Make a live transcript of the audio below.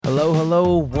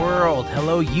Hello world.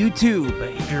 Hello YouTube.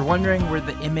 If you're wondering where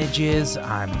the image is,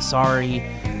 I'm sorry.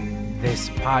 This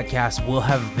podcast will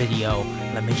have video.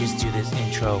 Let me just do this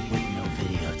intro with no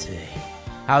video today.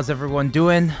 How's everyone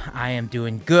doing? I am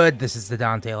doing good. This is the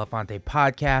Dante Elefante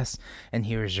podcast, and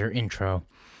here's your intro.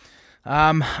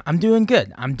 I'm doing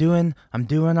good. I'm doing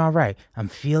all right. I'm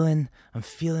feeling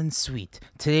sweet.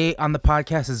 Today on the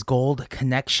podcast is Gold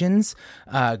Connections.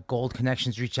 Gold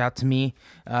Connections reached out to me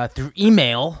through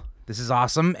email. This is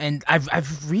awesome, and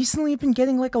I've recently been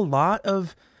getting like a lot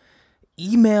of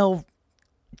email,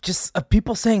 just of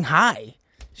people saying hi.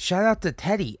 Shout out to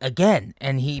Teddy again,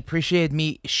 and he appreciated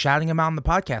me shouting him out on the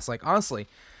podcast. Like honestly,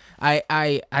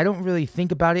 I don't really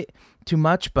think about it too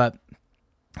much, but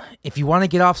if you want to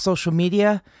get off social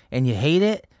media and you hate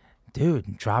it,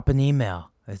 dude, drop an email.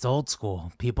 It's old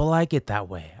school. People like it that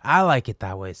way. I like it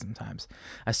that way sometimes.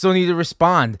 I still need to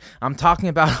respond. I'm talking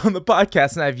about on the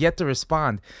podcast and I've yet to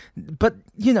respond. But,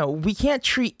 you know, we can't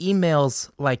treat emails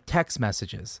like text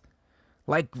messages.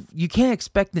 Like, you can't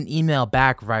expect an email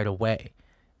back right away.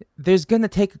 There's going to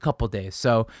take a couple days.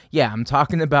 So, yeah, I'm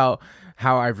talking about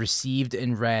how I've received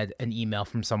and read an email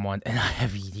from someone and I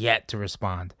have yet to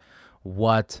respond.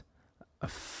 What a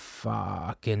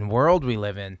fucking world we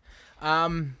live in.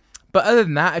 But other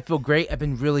than that, I feel great. I've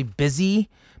been really busy,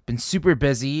 been super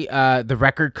busy. The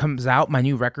record comes out, my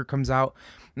new record comes out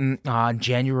on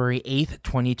January 8th,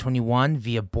 2021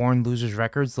 via Born Losers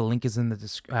Records. The link is in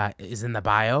the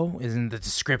bio, is in the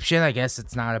description. I guess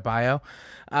it's not a bio.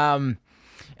 And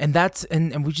there's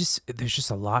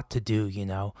just a lot to do, you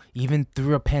know. Even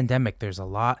through a pandemic, there's a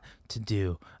lot to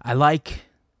do. I like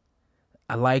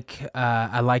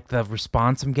the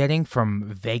response I'm getting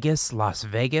from Las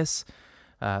Vegas.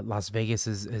 Las Vegas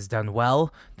has done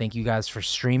well. Thank you guys for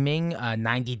streaming.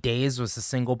 90 Days was the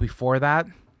single before that.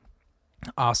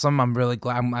 Awesome. I'm really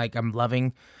glad. I'm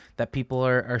loving that people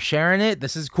are sharing it.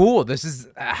 This is cool.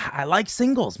 I like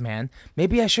singles, man.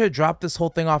 Maybe I should have dropped this whole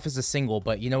thing off as a single,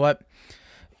 but you know what?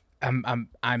 I'm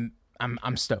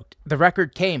stoked. The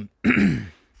record came the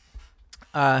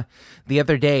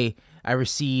other day. I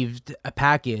received a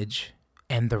package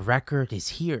and the record is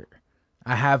here.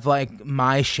 I have like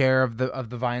my share of the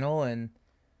vinyl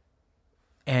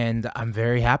and I'm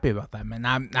very happy about that,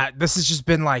 man. This has just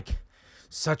been like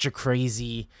such a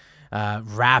crazy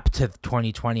wrap to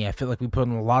 2020. I feel like we put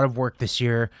in a lot of work this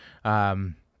year.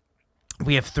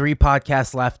 We have 3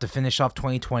 podcasts left to finish off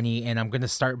 2020 and I'm going to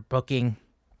start booking.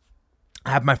 I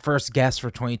have my first guest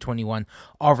for 2021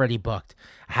 already booked.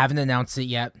 I haven't announced it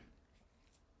yet.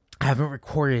 I haven't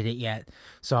recorded it yet,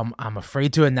 so I'm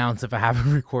afraid to announce if I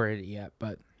haven't recorded it yet,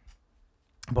 but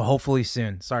hopefully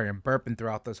soon. Sorry, I'm burping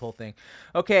throughout this whole thing.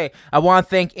 Okay, I want to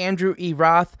thank Andrew E.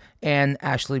 Roth and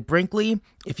Ashley Brinkley.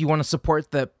 If you want to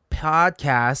support the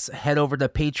podcast, head over to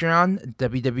Patreon,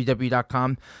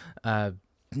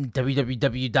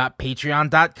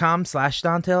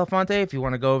 www.patreon.com/Dante Elefante if you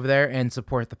want to go over there and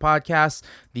support the podcast.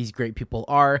 These great people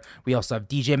are. We also have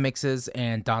DJ mixes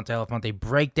and Dante Elefante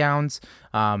breakdowns.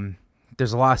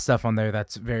 There's a lot of stuff on there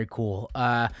that's very cool.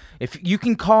 If you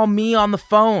can call me on the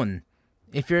phone,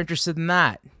 if you're interested in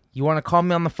that. You want to call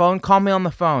me on the phone? Call me on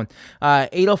the phone.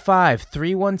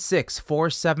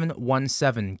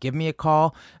 805-316-4717. Give me a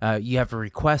call. You have a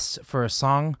request for a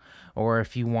song, or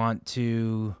if you want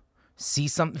to see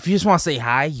something, if you just want to say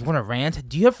hi, you want to rant,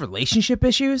 do you have relationship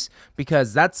issues?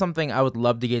 Because that's something I would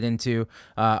love to get into,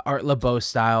 Art LeBeau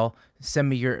style. Send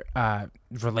me your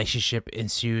relationship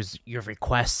issues, your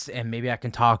requests, and maybe I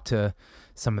can talk to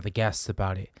some of the guests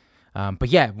about it. But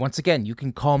yeah, once again, you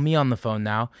can call me on the phone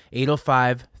now,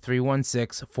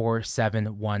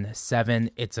 805-316-4717.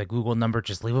 It's a Google number.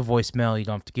 Just leave a voicemail. You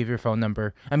don't have to give your phone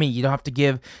number. You don't have to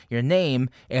give your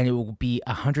name, and it will be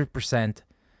 100%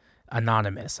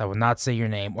 anonymous. I will not say your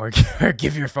name or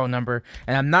give your phone number,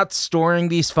 and I'm not storing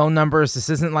these phone numbers. This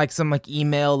isn't like some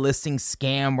email listing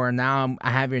scam where now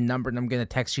I have your number and I'm gonna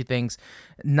text you things.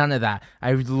 None of that.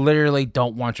 I literally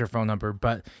don't want your phone number,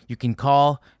 but you can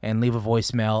call and leave a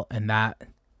voicemail, and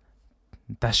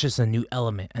that's just a new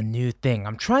element, a new thing.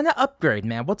 I'm trying to upgrade,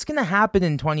 man. What's gonna happen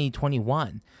in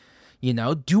 2021? You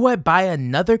know, do I buy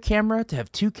another camera to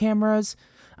have 2 cameras?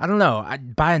 I don't know.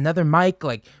 I'd buy another mic.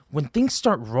 Like, when things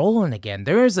start rolling again,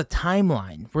 there is a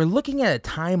timeline. We're looking at a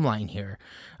timeline here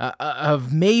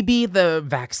of maybe the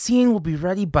vaccine will be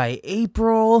ready by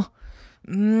April,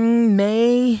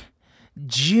 May,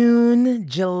 June,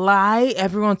 July.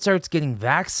 Everyone starts getting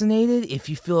vaccinated. If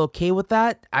you feel okay with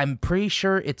that, I'm pretty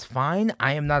sure it's fine.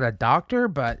 I am not a doctor,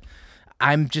 but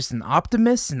I'm just an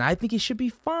optimist, and I think it should be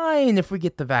fine if we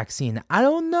get the vaccine. I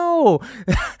don't know.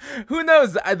 Who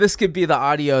knows? This could be the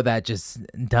audio that just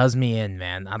does me in,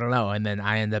 man. I don't know. And then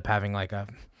I end up having like a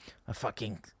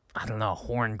fucking, I don't know,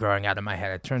 horn growing out of my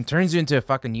head. It turns you into a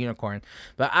fucking unicorn.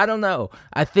 But I don't know.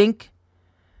 I think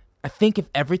if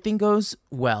everything goes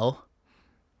well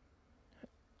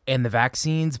and the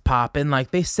vaccine's popping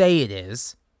like they say it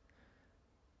is,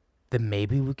 then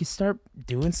maybe we could start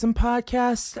doing some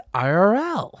podcasts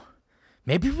IRL.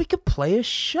 Maybe we could play a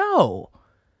show.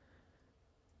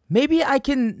 Maybe I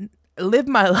can live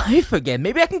my life again.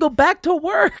 Maybe I can go back to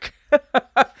work.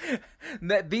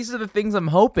 These are the things I'm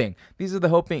hoping. These are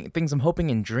the things I'm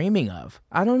hoping and dreaming of.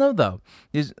 I don't know though.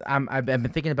 I've been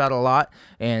thinking about it a lot,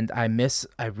 and I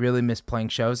really miss playing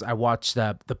shows. I watched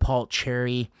the Paul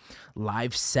Cherry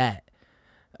live set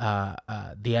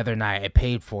the other night. I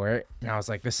paid for it, and I was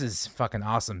like, this is fucking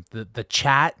awesome. The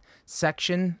chat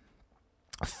section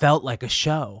felt like a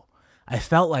show. I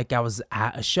felt like I was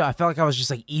at a show. I felt like I was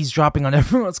just like eavesdropping on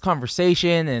everyone's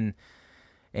conversation,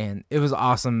 and it was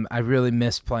awesome. I really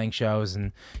miss playing shows,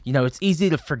 and it's easy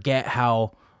to forget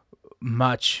how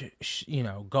much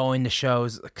going to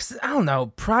shows, because I don't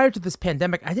know, prior to this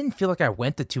pandemic I didn't feel like I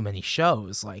went to too many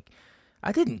shows. Like,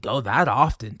 I didn't go that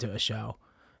often to a show.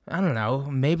 I don't know,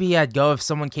 maybe I'd go if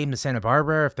someone came to Santa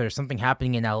Barbara. If there's something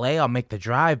happening in LA, I'll make the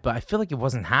drive, but I feel like it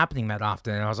wasn't happening that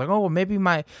often. And I was like, oh, well, maybe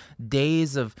my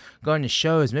days of going to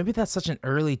shows, maybe that's such an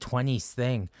early 20s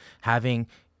thing. Having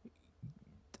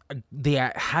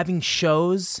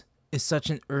shows is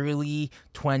such an early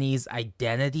 20s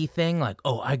identity thing. Like,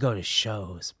 oh, I go to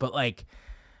shows. But like,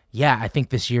 yeah, I think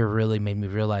this year really made me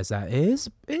realize that it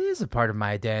is a part of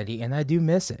my identity, and I do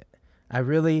miss it. I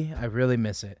really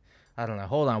miss it. I don't know.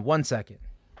 Hold on 1 second.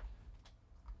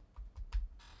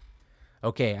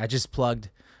 Okay, I just plugged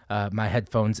my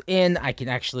headphones in. I can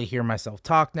actually hear myself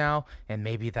talk now, and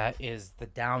maybe that is the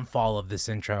downfall of this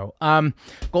intro.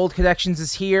 Gold Connections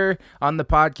is here on the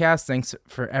podcast. Thanks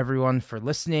for everyone for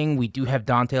listening. We do have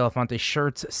Dante Elefante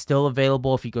shirts still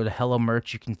available. If you go to Hello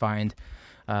Merch, you can find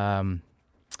some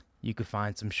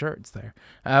shirts there.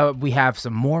 We have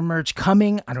some more merch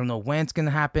coming. I don't know when it's gonna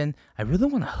happen. I really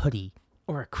want a hoodie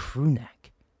or a crew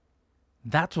neck.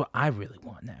 That's what I really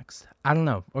want next. I don't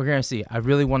know. We're gonna see. I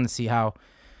really want to see how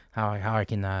I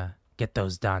can get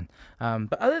those done.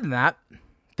 But other than that,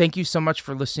 thank you so much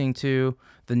for listening to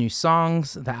the new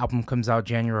songs. The album comes out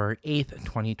January 8th,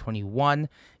 2021.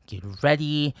 Get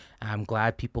ready. I'm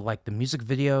glad people like the music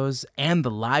videos and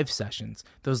the live sessions.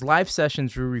 Those live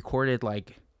sessions were recorded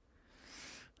like,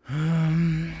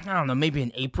 I don't know, maybe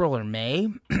in April or May.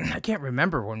 I can't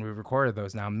remember when we recorded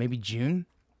those now. Maybe June?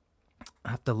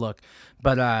 I'll have to look.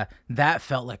 But that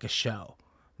felt like a show.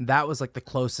 That was like the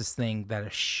closest thing that a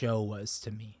show was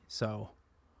to me. So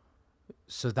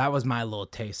that was my little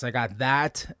taste. I got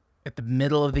that at the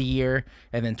middle of the year,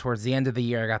 and then towards the end of the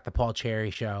year, I got the Paul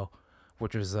Cherry show,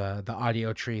 which was the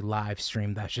Audio Tree live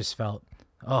stream that just felt,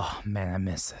 oh man, I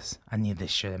miss this. I need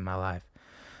this shit in my life.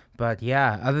 But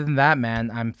yeah, other than that,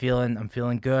 man, I'm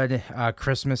feeling good.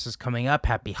 Christmas is coming up.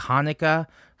 Happy Hanukkah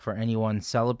for anyone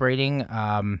celebrating.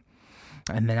 And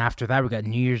then after that, we got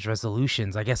New Year's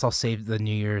resolutions. I guess I'll save the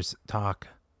New Year's talk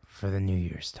for the New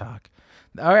Year's talk.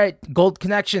 All right, Gold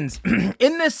Connections.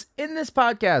 In this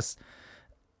podcast,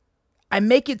 I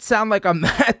make it sound like I'm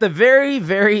at the very,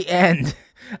 very end.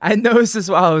 I noticed this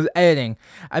while I was editing.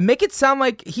 I make it sound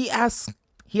like he asked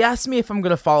me if I'm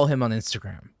gonna follow him on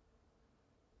Instagram.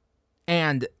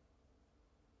 And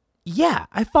yeah,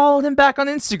 I followed him back on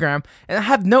Instagram, and I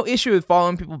have no issue with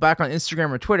following people back on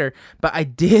Instagram or Twitter, but I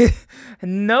did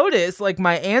notice like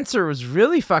my answer was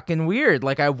really fucking weird.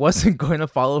 Like I wasn't going to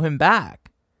follow him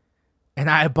back, and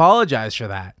I apologize for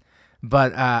that.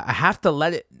 But I have to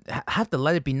let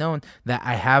it be known that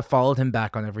I have followed him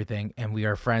back on everything, and we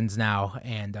are friends now.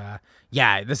 And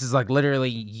yeah, this is like literally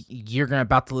you're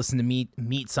about to listen to me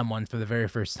meet someone for the very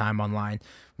first time online.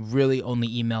 Really only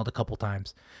emailed a couple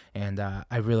times, and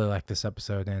I really like this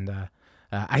episode. And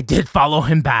I did follow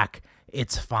him back.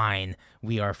 It's fine.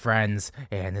 We are friends,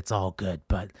 and it's all good.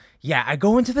 But yeah, I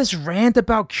go into this rant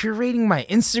about curating my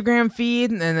Instagram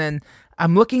feed, and then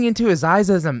I'm looking into his eyes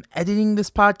as I'm editing this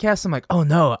podcast. I'm like, oh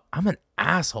no, I'm an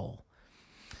asshole.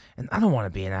 And I don't want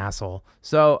to be an asshole.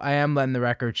 So I am letting the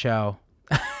record show.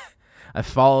 I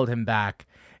followed him back,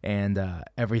 and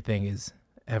everything is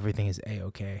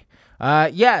A-okay.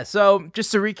 Yeah, so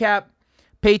just to recap,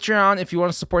 Patreon, if you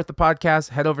want to support the podcast,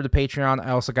 head over to Patreon. I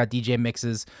also got DJ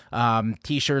mixes.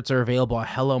 T-shirts are available at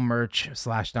Hello Merch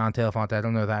 /Dante Elefante. I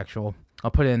don't know the actual. I'll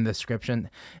put it in the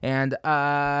description. And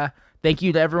Thank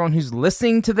you to everyone who's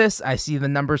listening to this. I see the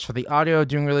numbers for the audio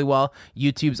doing really well.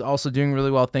 YouTube's also doing really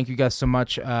well. Thank you guys so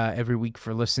much every week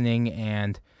for listening,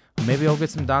 and maybe I'll get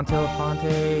some Dante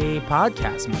LaFonte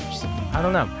podcast merch soon. I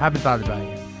don't know. Haven't thought about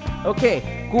it yet.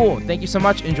 Okay, cool. Thank you so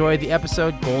much. Enjoy the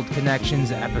episode. Gold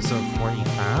Connections, episode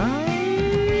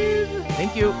 45.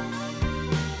 Thank you. All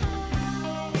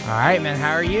right, man.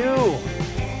 How are you?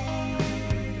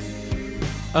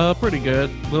 Pretty good.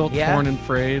 A little torn and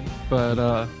frayed,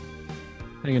 but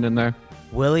hanging in there.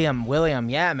 William,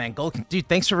 yeah, man. Dude,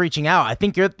 thanks for reaching out. I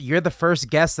think you're the first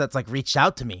guest that's like reached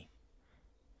out to me.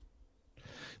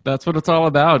 That's what it's all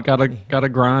about. Gotta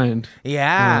grind.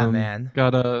 Yeah, man.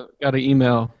 Gotta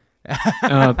email.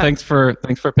 Thanks for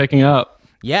picking up.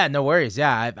 Yeah, no worries.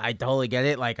 Yeah, I totally get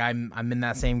it. Like I'm in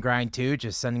that same grind too,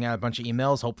 just sending out a bunch of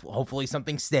emails. Hopefully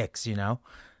something sticks, you know.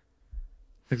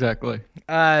 Exactly.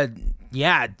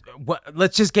 Yeah.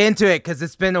 Let's just get into it because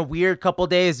it's been a weird couple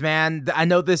days, man. I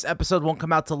know this episode won't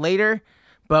come out till later,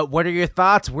 but what are your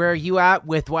thoughts? Where are you at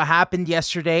with what happened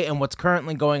yesterday and what's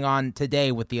currently going on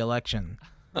today with the election?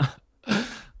 I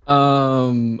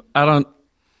don't.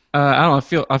 I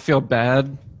feel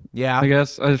bad. Yeah. I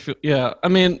guess I feel. Yeah. I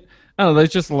mean, I don't know. There's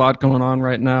just a lot going on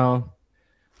right now.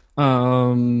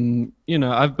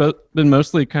 I've been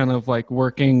mostly kind of like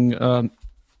working.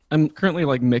 I'm currently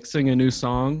like mixing a new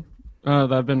song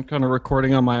that I've been kind of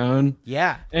recording on my own.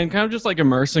 Yeah. And kind of just like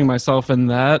immersing myself in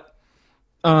that.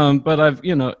 But I'm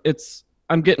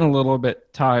getting a little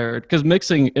bit tired because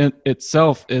mixing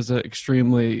itself is an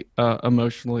extremely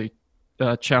emotionally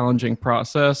challenging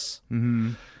process.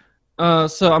 Mm-hmm.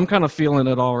 So I'm kind of feeling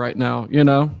it all right now, you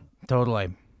know? Totally.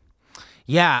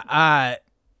 Yeah.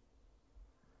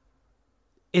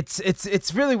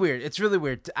 It's really weird. It's really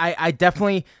weird. I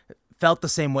definitely felt the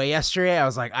same way yesterday. I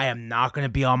was like, I am not going to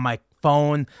be on my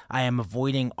phone. I am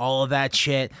avoiding all of that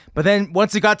shit. But then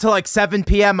once it got to like 7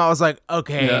 p.m., I was like,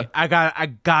 okay, yeah. I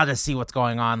gotta see what's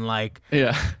going on. Like,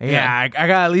 I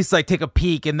gotta at least like take a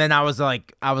peek. And then I was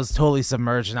totally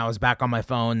submerged and I was back on my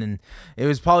phone. And it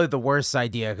was probably the worst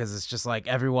idea because it's just like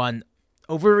everyone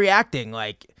overreacting.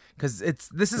 Like, because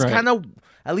this is kind of,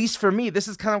 at least for me, this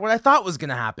is kind of what I thought was going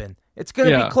to happen. It's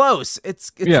going to be close. It's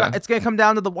going to come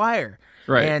down to the wire.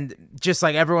 Right. And just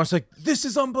like everyone's like, this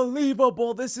is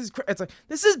unbelievable. It's like,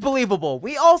 this is believable.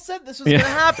 We all said this was going to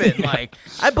happen. Like,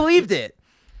 I believed it.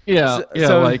 Yeah.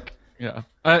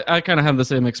 I kind of have the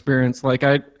same experience. Like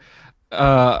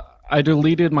I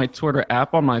deleted my Twitter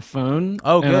app on my phone.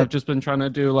 Oh, good. And I've just been trying to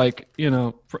do like,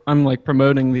 I'm like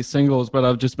promoting these singles, but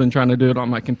I've just been trying to do it on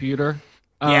my computer.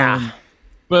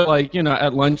 But like,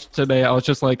 at lunch today, I was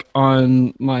just like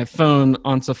on my phone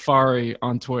on Safari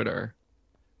on Twitter.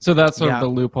 So that's sort of the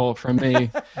loophole for me.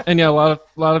 And a lot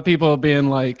of people being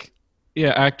like,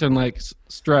 acting like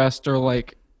stressed or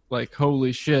like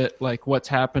holy shit, like what's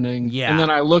happening. Yeah. And then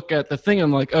I look at the thing,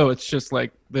 I'm like, oh, it's just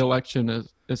like the election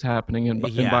is happening and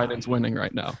Biden's winning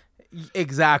right now.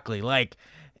 Exactly. Like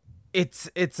it's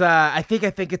I think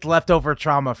it's leftover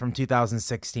trauma from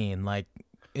 2016. Like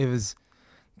it was,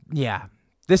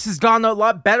 this has gone a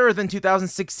lot better than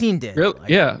 2016 did. Really?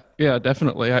 Like, yeah,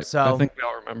 definitely. I think we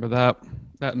all remember that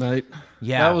night.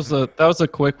 Yeah, that was a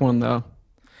quick one though.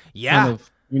 Yeah, kind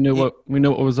of, we knew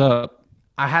what was up.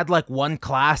 I had like one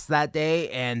class that day,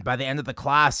 and by the end of the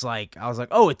class, like I was like,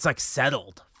 oh, it's like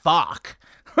settled. Fuck.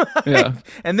 Yeah.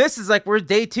 And this is like we're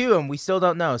day 2 and we still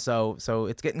don't know. So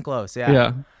it's getting close. Yeah.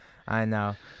 Yeah. I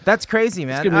know. That's crazy,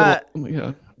 man.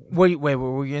 Yeah. Wait, what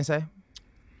were you gonna say?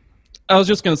 I was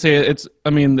just gonna say it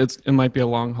might be a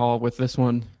long haul with this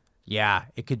one. Yeah,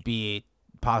 it could be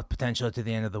potential to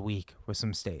the end of the week with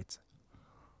some states.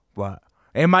 But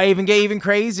it might even get even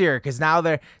crazier because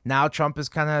now Trump is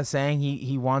kind of saying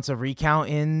he wants a recount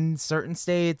in certain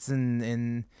states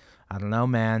and I don't know,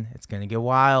 man. It's gonna get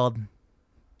wild.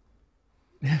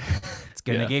 It's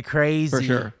gonna get crazy for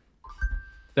sure.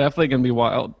 Definitely gonna be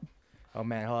wild. Oh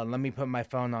man, hold on. Let me put my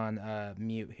phone on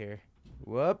mute here.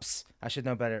 Whoops, I should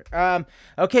know better.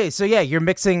 Okay, so you're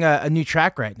mixing a new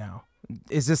track right now.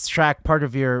 Is this track part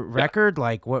of your record?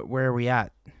 Like, where are we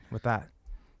at with that?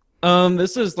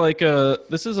 This is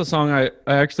a song I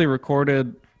actually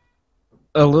recorded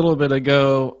a little bit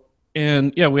ago,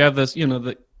 and we have this,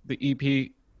 the EP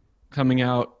coming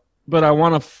out, but I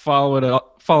want to follow it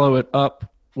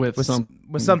up with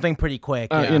something pretty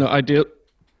quick. I do.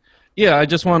 Yeah, I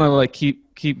just want to like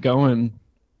keep going.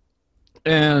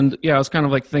 And I was kind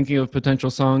of like thinking of potential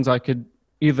songs I could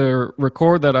either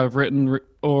record that I've written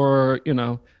or,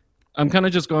 I'm kind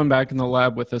of just going back in the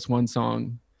lab with this one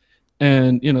song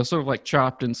and, sort of like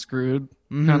chopped and screwed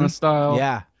kind of style.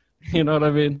 Yeah. You know what I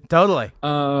mean? Totally.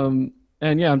 And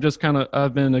I'm just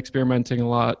I've been experimenting a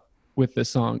lot with this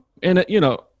song. And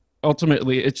it,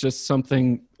 ultimately it's just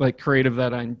something like creative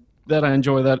that I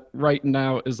enjoy, that right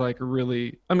now is like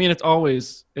really, I mean, it's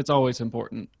always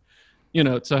important,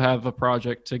 to have a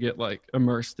project to get like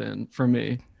immersed in for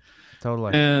me.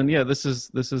 Totally. And yeah, this is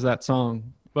that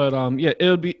song. But yeah,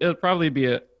 it'll probably be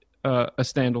a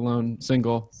standalone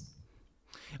single.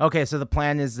 Okay, so the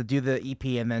plan is to do the EP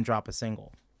and then drop a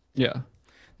single. Yeah.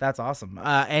 That's awesome.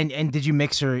 And did you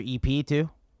mix your EP too?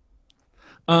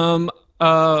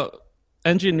 Our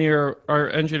engineer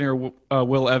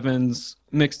Will Evans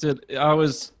mixed it. I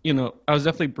was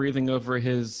definitely breathing over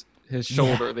his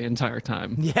shoulder the entire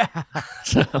time. Yeah.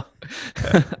 So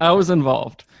I was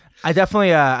involved. I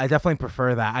definitely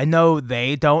prefer that. I know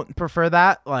they don't prefer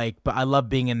that, but I love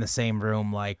being in the same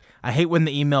room. Like, I hate when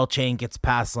the email chain gets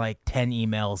past like 10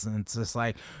 emails and it's just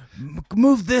like,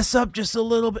 move this up just a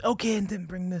little bit. Okay, and then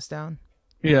bring this down.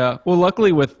 Yeah. Well,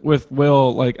 luckily with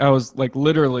Will, like I was like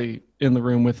literally in the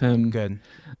room with him. Good.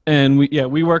 And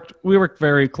we worked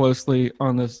very closely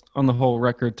on the whole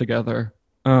record together.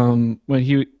 When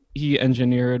he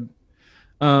engineered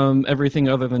everything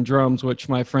other than drums, which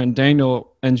my friend Daniel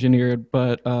engineered,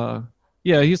 but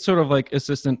he's sort of like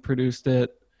assistant produced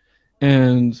it.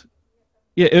 And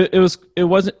yeah, it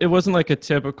wasn't like a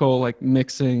typical like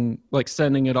mixing, like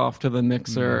sending it off to the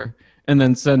mixer and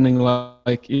then sending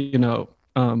like a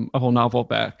whole novel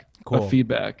back of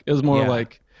feedback. It was more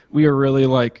like we were really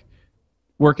like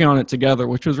working on it together,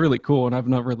 which was really cool, and I've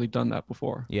not really done that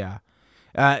before. Yeah.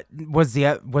 Was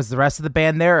the rest of the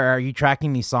band there, or are you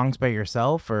tracking these songs by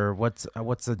yourself, or what's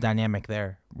the dynamic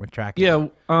there with tracking?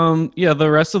 Yeah,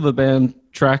 the rest of the band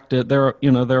tracked it. They're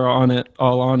on it,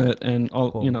 and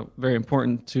all cool. Very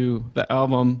important to the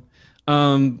album.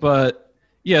 But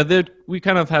yeah, we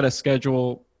kind of had a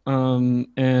schedule,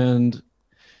 and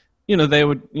they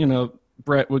would,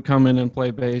 Brett would come in and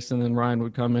play bass, and then Ryan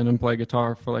would come in and play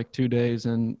guitar for like 2 days,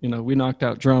 and we knocked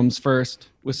out drums first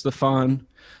with Stefan.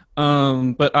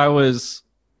 But I was,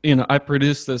 I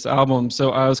produced this album,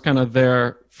 so I was kind of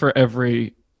there for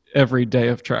every day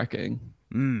of tracking.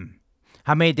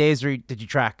 How many days did you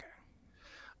track?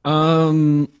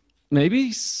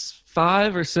 Maybe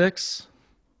 5 or 6.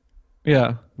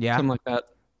 Yeah, something like that.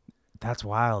 That's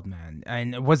wild, man.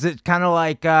 And was it kind of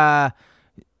like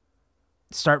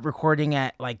start recording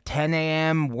at like 10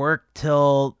 a.m., work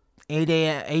till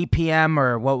 8 p.m.,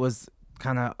 or what was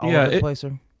kind of all over the place?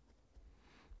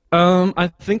 I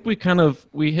think we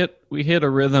hit a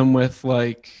rhythm with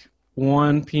like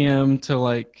 1 p.m. to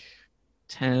like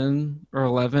 10 or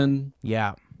 11.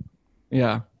 Yeah,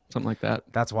 something like that.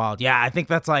 That's wild. Yeah, I think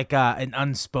that's like an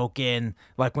unspoken,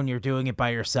 like when you're doing it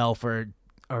by yourself or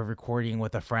recording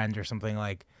with a friend or something,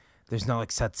 like there's no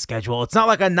like set schedule. It's not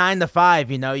like a 9 to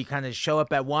 5. You kind of show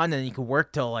up at 1 and you can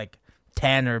work till like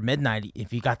 10 or midnight.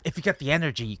 If you got the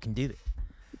energy, you can do it.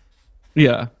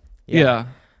 Yeah,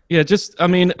 just, I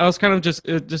mean, I was kind of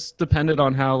it just depended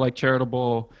on how like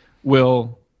charitable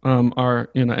Will, our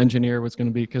engineer, was going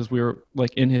to be, because we were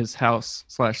like in his house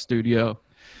 / studio.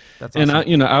 That's awesome.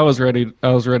 And I was ready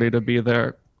to be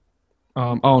there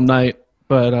all night,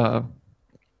 but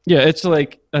it's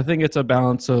like, I think it's a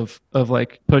balance of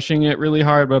like pushing it really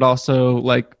hard, but also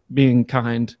like being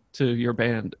kind to your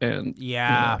band and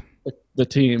the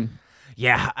team.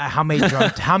 Yeah, how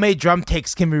many drum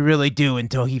takes can we really do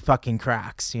until he fucking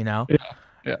cracks, Yeah.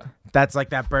 That's like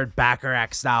that Burt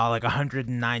Bacharach style, like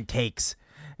 109 takes.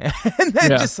 And then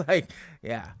just like,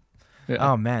 yeah.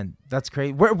 Oh, man, that's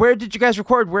great. Where did you guys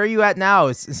record? Where are you at now?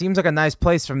 It seems like a nice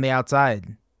place from the outside.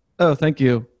 Oh, thank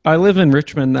you. I live in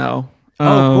Richmond now.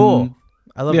 Oh, cool.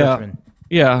 I love Richmond.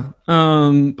 Yeah.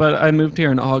 But I moved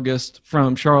here in August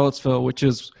from Charlottesville, which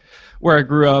is where I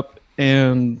grew up,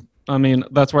 and I mean,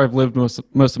 that's where I've lived most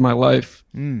of my life.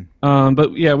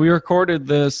 But yeah, we recorded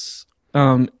this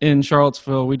in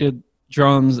Charlottesville. We did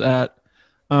drums at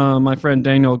my friend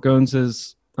Daniel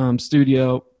Gones's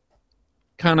studio,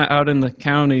 kind of out in the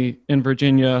county in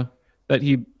Virginia that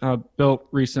he built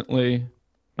recently.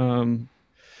 And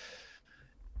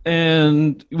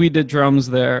we did drums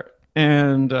there.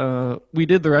 And we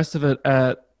did the rest of it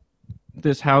at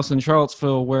this house in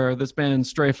Charlottesville where this band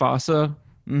Stray Fossa,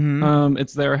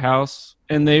 it's their house,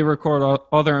 and they record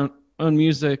all their own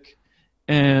music.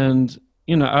 And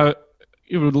I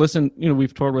would listen.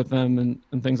 We've toured with them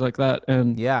and things like that.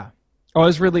 And I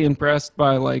was really impressed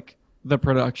by like the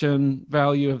production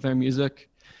value of their music,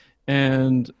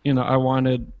 and I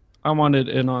wanted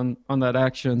in on that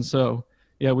action. So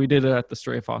yeah, we did it at the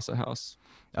Stray Fossa house.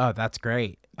 Oh, that's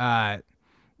great.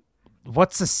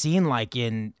 What's the scene like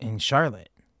in Charlotte?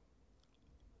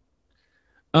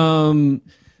 And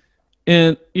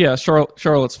yeah,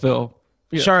 Charlottesville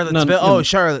Yeah. Charlottesville. Oh,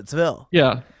 Charlottesville.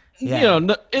 Yeah. Yeah. You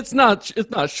know, it's not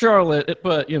Charlotte,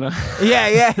 but you know.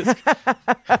 Yeah.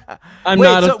 I'm Wait,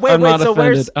 not so- wait, I'm wait, not so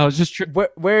offended. I was just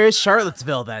Where is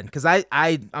Charlottesville then? Because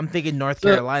I'm thinking North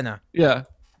Carolina. yeah.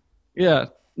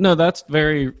 No, that's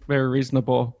very very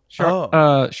reasonable.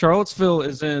 Charlottesville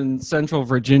is in Central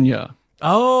Virginia.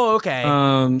 Oh, okay.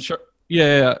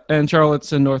 Yeah, and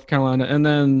Charlotte's in North Carolina, and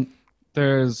then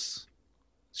there's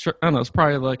I don't know, it's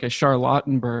probably like a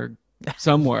Charlottenburg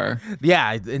somewhere.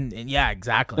 Yeah, yeah,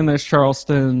 exactly. And there's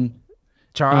Charleston.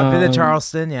 I've been to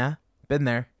Charleston. Yeah, been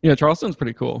there. Yeah, Charleston's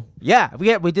pretty cool. Yeah,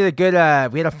 we did a good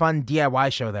we had a fun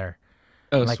DIY show there.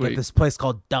 Oh, like sweet. at this place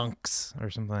called Dunks or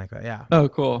something like that. Yeah. Oh,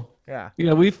 cool. Yeah.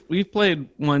 Yeah, we've played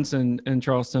once in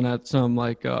Charleston at some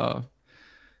like a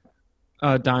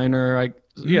diner, like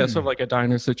sort of like a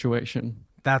diner situation.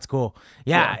 That's cool.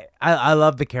 Yeah. I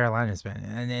love the Carolinas, man,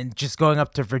 and then just going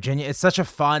up to Virginia, it's such a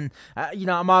fun. You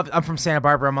know, I'm from Santa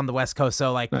Barbara. I'm on the West Coast,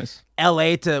 so like Nice.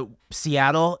 L.A. to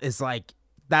Seattle is like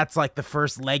that's like the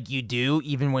first leg you do,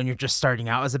 even when you're just starting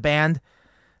out as a band.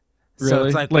 Really? So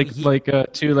it's like a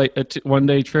 1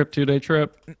 day trip, 2 day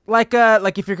trip. like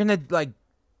if you're gonna like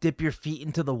dip your feet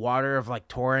into the water of like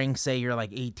touring, say you're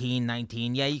like 18,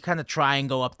 19, yeah, you kind of try and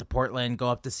go up to Portland, go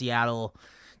up to Seattle,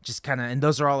 just kind of, and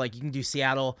those are all like you can do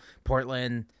Seattle,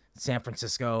 Portland, San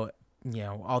Francisco, you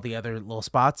know, all the other little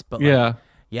spots, but like,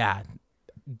 as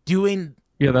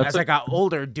I got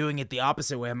older, doing it the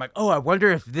opposite way, I'm like, oh, I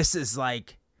wonder if this is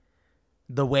like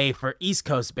the way for East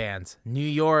Coast bands, New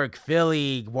York,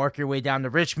 Philly, work your way down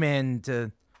to Richmond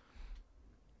to.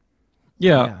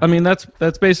 Yeah, I mean that's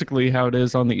basically how it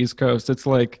is on the East Coast. It's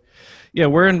like, yeah,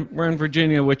 we're in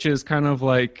Virginia, which is kind of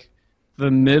like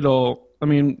the middle. I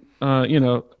mean, you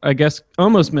know, I guess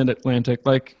almost mid-Atlantic,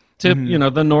 like you know,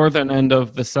 the northern end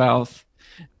of the South.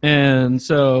 And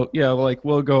so, yeah, like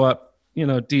we'll go up, you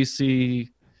know, DC,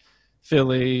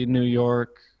 Philly, New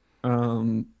York,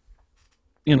 you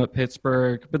know,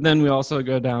 Pittsburgh, but then we also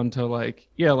go down to like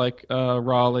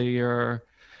Raleigh or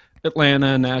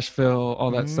Atlanta, Nashville,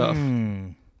 all that stuff.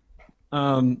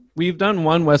 We've done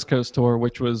one West Coast tour,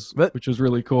 which was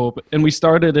really cool, and we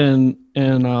started in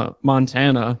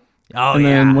Montana. Oh, and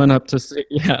then went up to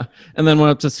Seattle, and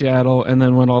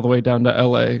then went all the way down to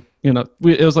LA. You know,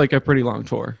 it was like a pretty long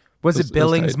tour. Was it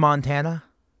Billings, Montana?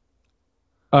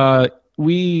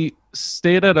 We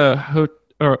stayed at a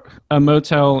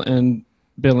motel in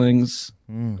Billings.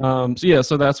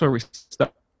 So that's where we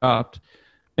stopped.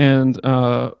 And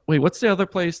wait, what's the other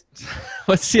place?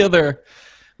 What's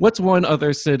one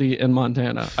other city in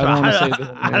Montana? I don't want to say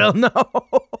that. I don't know.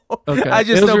 Okay. I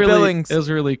just know Billings. It was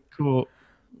really cool.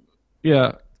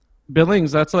 Yeah.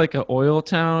 Billings, that's like an oil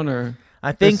town or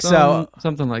I think so.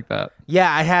 Something like that.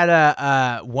 Yeah, I had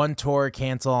a one tour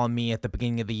cancel on me at the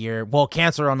beginning of the year. Well,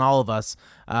 cancel on all of us.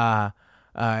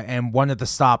 And one of the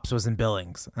stops was in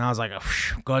Billings. And I was like,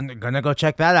 gonna go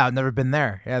check that out. Never been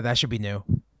there. Yeah, that should be new.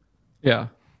 Yeah.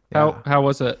 How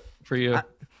was it for you?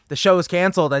 The show was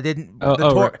canceled. I didn't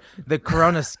the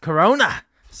Corona.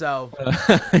 So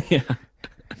yeah.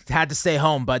 Had to stay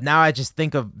home. But now I just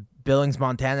think of Billings,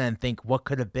 Montana and think what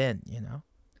could have been, you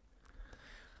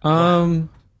know?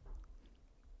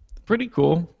 Pretty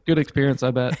cool. Good experience,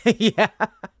 I bet. Yeah.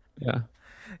 Yeah.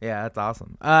 Yeah, that's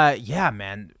awesome. Yeah,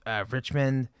 man.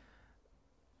 Richmond's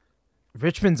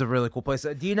a really cool place.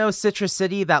 Do you know Citrus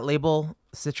City, that label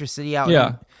Citrus City out?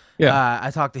 Yeah. Yeah. I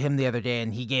talked to him the other day,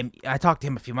 and I talked to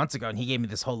him a few months ago, and he gave me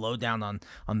this whole lowdown on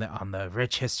the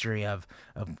rich history of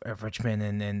Richmond,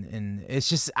 and it's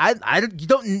just you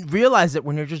don't realize it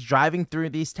when you're just driving through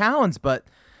these towns, but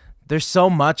there's so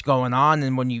much going on.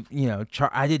 And when you know,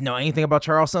 I didn't know anything about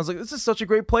Charleston. I was like, this is such a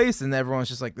great place, and everyone's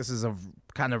just like, this is a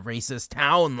kind of racist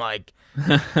town, like.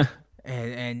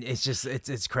 And it's just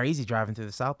it's crazy driving through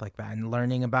the South like that and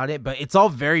learning about it, but it's all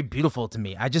very beautiful to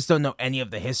me. I just don't know any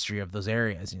of the history of those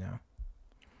areas, you know.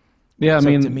 Yeah, so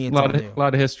I mean, to me, it's a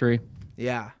lot of history.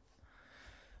 Yeah.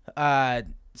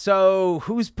 So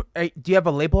do you have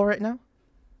a label right now?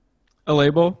 A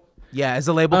label? Yeah, is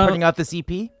the label putting out this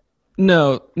EP?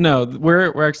 No,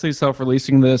 we're actually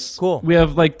self-releasing this. Cool. We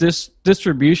have like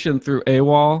distribution through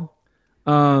AWOL,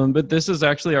 but this is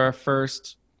actually our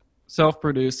first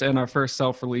self-produced and our first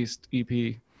self-released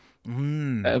EP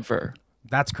ever.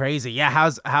 That's crazy. Yeah,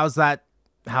 how's that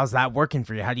working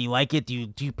for you? How do you like it?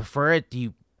 Do you prefer it?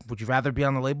 Would you rather be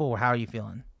on the label, or how are you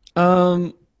feeling?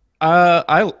 I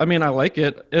mean I like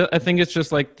it. I think it's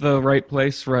just like the right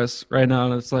place for us right now,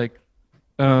 and it's like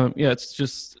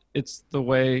it's the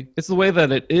way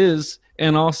that it is,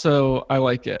 and also I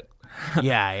like it.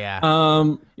 Yeah.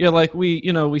 Like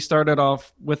we started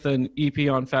off with an EP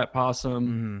on Fat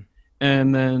Possum.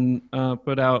 and then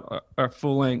put out our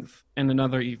full length and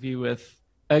another EP with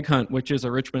Egg Hunt, which is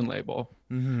a Richmond label.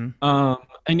 And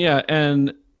yeah,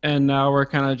 and now we're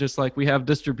kind of just like, we have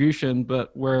distribution,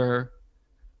 but we're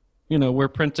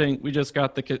printing. We just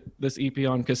got this EP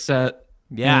on cassette.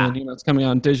 Yeah. And, it's coming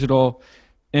on digital.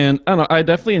 And I don't know, I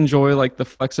definitely enjoy like the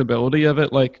flexibility of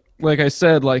it. Like I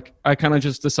said, like I kind of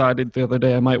just decided the other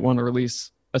day I might want to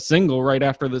release a single right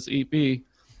after this EP.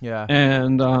 Yeah.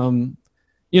 And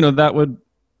that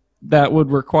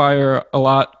would require a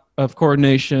lot of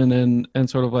coordination and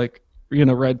sort of like,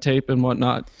 red tape and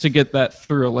whatnot to get that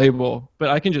through a label. But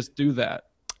I can just do that.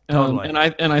 Totally. And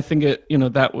I think it,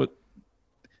 that would,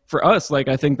 for us, like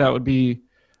I think that would be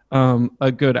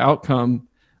a good outcome.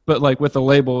 But like with a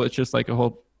label, it's just like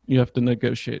you have to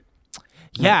negotiate.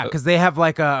 Yeah, because they have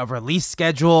like a release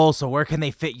schedule. So where can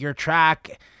they fit your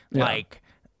track? Yeah. Like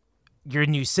your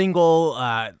new single,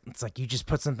 it's like you just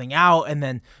put something out, and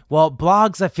then, well,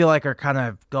 blogs I feel like are kind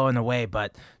of going away,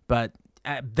 but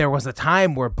there was a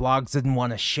time where blogs didn't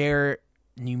want to share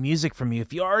new music from you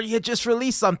if you already had just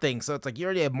released something. So it's like you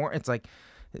already have more. It's like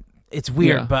it's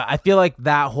weird, but I feel like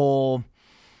that whole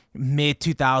mid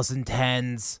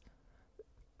 2010s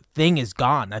thing is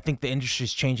gone. I think the industry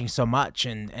is changing so much,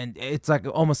 and it's like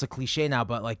almost a cliche now,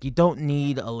 but like you don't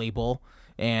need a label.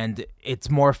 And it's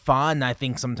more fun, I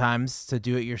think, sometimes to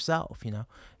do it yourself.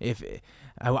 If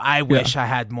I wish I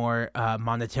had more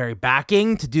monetary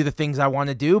backing to do the things I want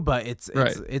to do, but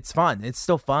it's fun. It's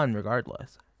still fun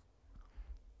regardless.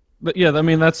 But yeah, I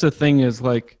mean, that's the thing is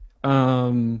like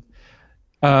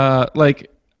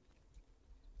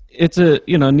it's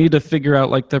need to figure out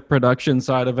like the production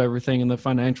side of everything and the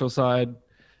financial side,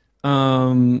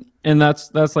 and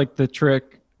that's like the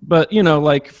trick. But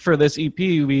like for this EP,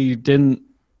 we didn't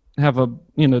have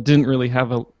didn't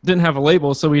have a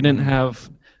label, so we didn't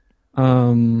have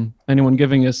anyone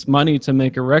giving us money to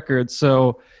make a record.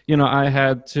 So I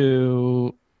had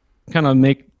to kind of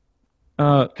make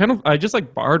I just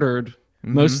like bartered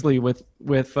mostly with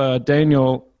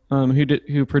Daniel,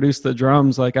 who produced the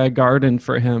drums. Like I gardened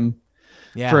for him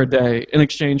for a day in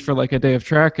exchange for like a day of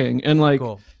tracking, and like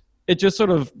it just sort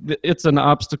of, it's an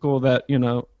obstacle that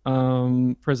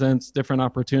presents different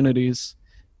opportunities.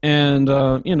 And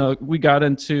we got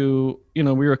into,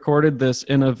 we recorded this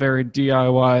in a very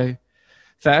DIY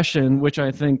fashion, which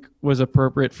I think was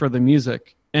appropriate for the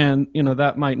music. And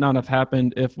that might not have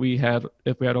happened if we had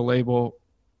a label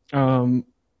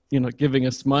giving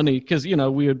us money, because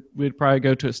we'd probably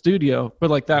go to a studio, but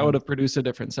like that would have produced a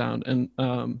different sound. And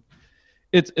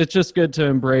it's just good to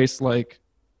embrace like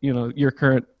your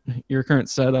current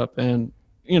setup, and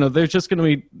there's going to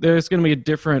be a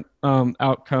different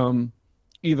outcome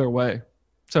either way.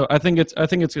 So I think it's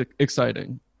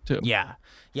exciting too. Yeah,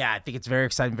 I think it's very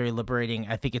exciting, very liberating.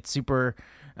 I think it's super.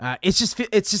 It's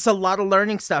just a lot of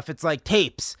learning stuff. It's like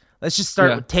tapes. Let's just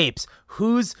start with tapes.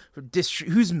 Who's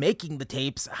making the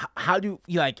tapes?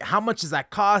 How much does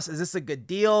that cost? Is this a good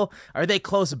deal? Are they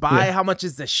close by? How much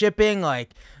is the shipping?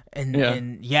 Like,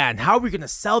 and how are we gonna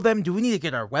sell them? Do we need to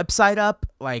get our website up?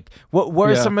 Like, what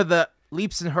are some of the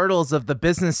leaps and hurdles of the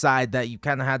business side that you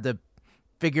kind of had to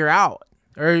figure out,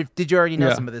 or did you already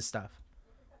know some of this stuff?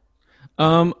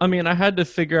 I mean, I had to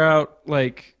figure out,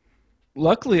 like,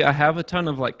 luckily I have a ton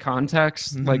of like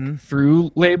contacts like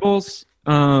through labels.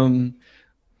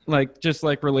 Like just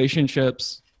like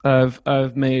relationships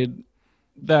I've made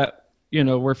that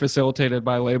were facilitated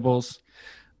by labels,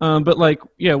 but like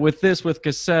with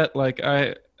cassette, like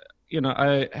I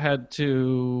had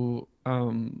to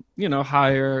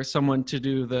hire someone to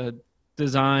do the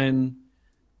design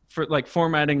for like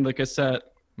formatting the cassette,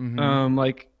 and I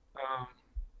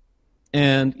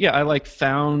like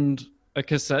found a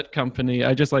cassette company.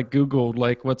 I just like Googled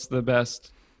like what's the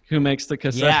best, who makes the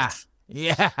cassettes.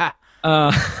 Yeah.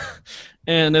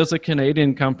 And it was a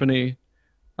Canadian company.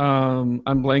 I'm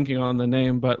blanking on the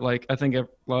name, but like I think a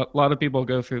lot of people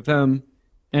go through them.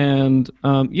 And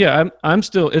I'm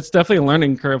still, it's definitely a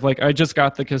learning curve. Like I just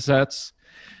got the cassettes.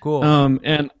 Cool.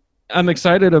 And I'm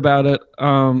excited about it.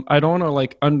 I don't want to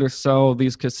like undersell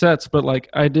these cassettes, but like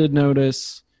I did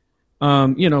notice,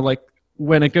 like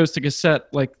when it goes to cassette,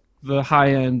 like the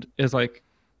high end is like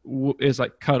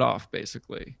cut off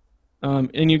basically.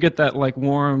 And you get that like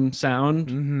warm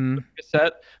sound with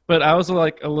cassette, but I was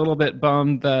like a little bit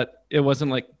bummed that it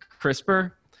wasn't like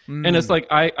crisper. And it's like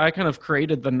I kind of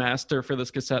created the master for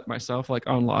this cassette myself, like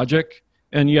on Logic,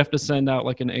 and you have to send out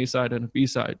like an A side and a B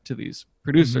side to these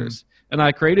producers. And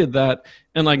I created that,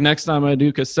 and like next time I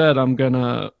do cassette, I'm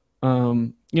gonna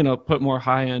put more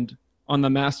high end on the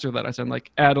master that I send, like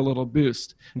add a little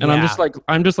boost. And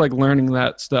I'm just like learning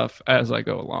that stuff as I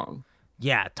go along.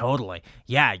 Yeah, totally.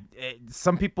 Yeah,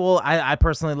 some people I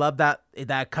personally love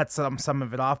that cuts some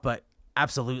of it off, but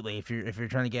absolutely, if you're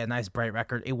trying to get a nice bright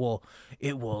record, it will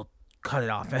cut it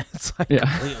off. And it's like Yeah.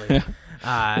 completely.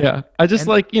 Yeah. I just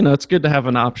like, it's good to have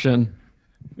an option,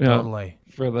 Totally.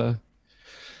 for the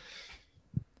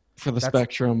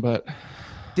spectrum. But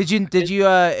did you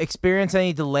experience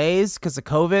any delays because of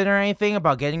COVID or anything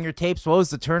about getting your tapes? What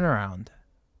was the turnaround?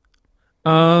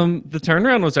 the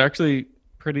turnaround was actually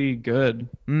pretty good.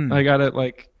 I got it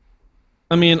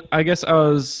I guess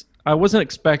I wasn't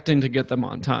expecting to get them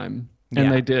on time,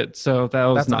 and they did, so that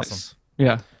was nice. Awesome.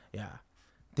 Yeah.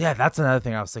 Yeah, that's another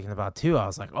thing I was thinking about too. I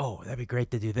was like, oh, that'd be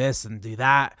great to do this and do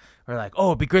that, or like, oh,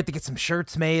 it'd be great to get some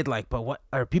shirts made. Like, but what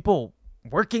are people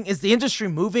working? Is the industry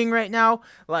moving right now?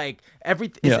 Like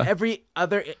every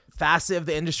other facet of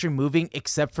the industry moving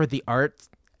except for the art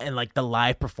and like the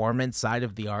live performance side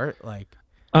of the art? Like,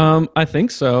 I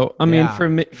think so. I mean,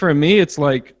 for me, it's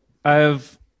like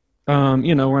I've,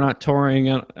 we're not touring,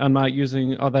 and I'm not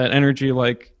using all that energy,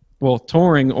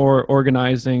 touring or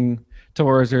organizing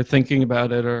tours or thinking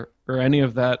about it or any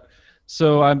of that.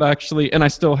 So I'm actually, and I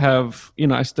still have,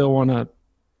 I still want to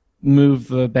move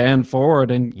the band forward,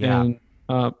 and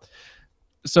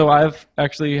so I've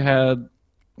actually had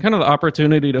kind of the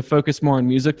opportunity to focus more on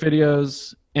music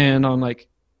videos and on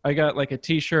I got a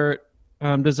t-shirt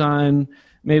design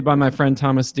made by my friend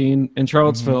Thomas Dean in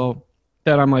Charlottesville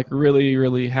that I'm really,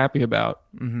 really happy about.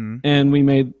 And we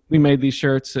made these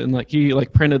shirts, and he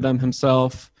printed them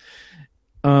himself.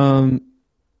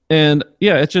 And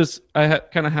yeah, it's just I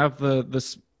kind of have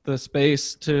the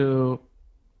space to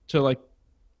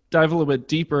dive a little bit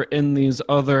deeper in these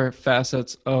other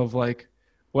facets of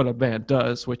what a band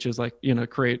does, which is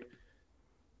create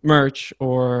merch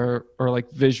or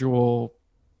visual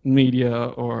media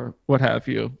or what have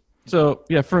you. So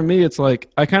yeah, for me, it's I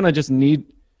kind of just need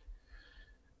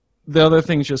the other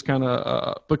things just kind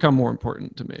of become more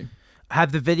important to me.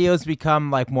 Have the videos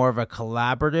become more of a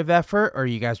collaborative effort, or are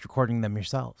you guys recording them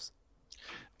yourselves?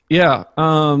 Yeah.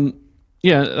 More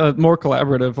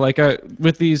collaborative.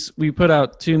 With these, we put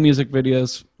out 2 music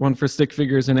videos, one for Stick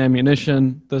Figures and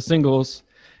Ammunition, the singles.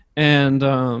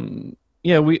 And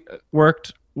we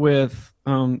worked with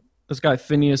this guy,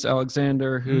 Phineas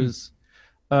Alexander, who's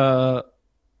a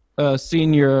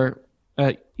senior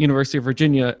at University of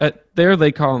Virginia. There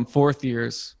they call him fourth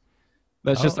years.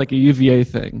 That's just a UVA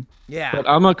thing. Yeah. But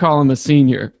I'm going to call him a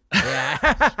senior.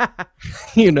 Yeah.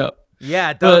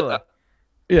 Yeah, totally.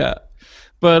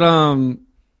 But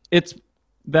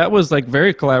that was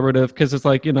very collaborative, because it's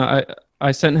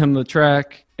I sent him the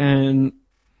track, and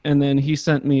then he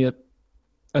sent me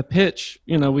a pitch.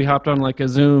 We hopped on a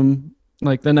Zoom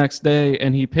the next day,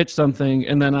 and he pitched something,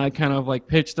 and then I kind of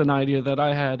pitched an idea that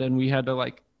I had, and we had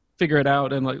to figure it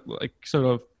out and sort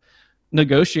of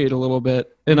negotiate a little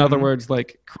bit. In other words,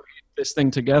 create this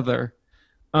thing together.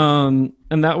 And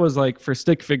that was for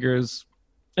Stick Figures.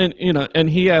 And and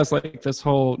he has this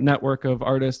whole network of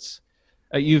artists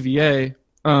at UVA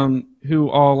who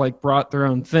all brought their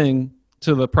own thing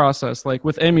to the process.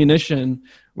 With Ammunition,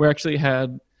 we actually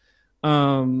had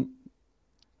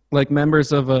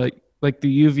members of the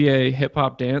UVA hip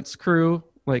hop dance crew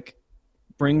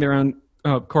bring their own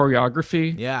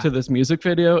choreography to this music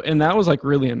video, and that was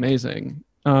really amazing.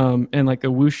 And the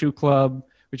Wushu Club,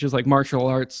 which is martial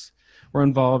arts, were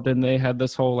involved, and they had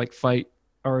this whole fight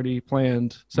already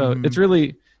planned. So it's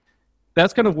really,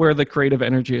 that's kind of where the creative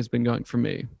energy has been going for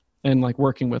me, and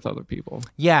working with other people.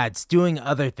 Yeah, it's doing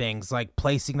other things,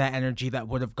 placing that energy that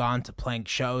would have gone to playing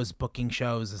shows, booking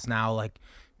shows, is now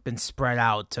been spread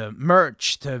out to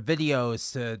merch, to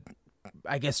videos, to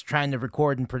I guess trying to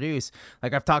record and produce.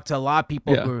 I've talked to a lot of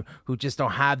people who just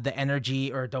don't have the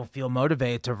energy or don't feel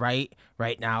motivated to write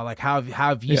right now. How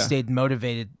have you stayed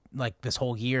motivated this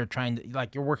whole year, trying to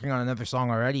you're working on another song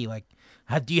already?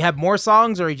 Do you have more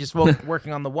songs, or are you just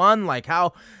working on the one?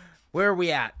 Where are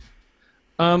we at?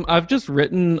 I've just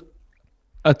written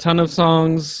a ton of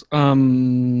songs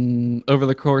over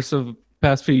the course of the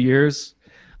past few years,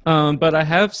 but I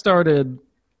have started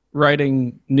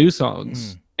writing new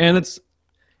songs, and it's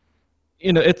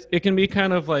it can be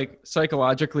kind of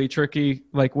psychologically tricky,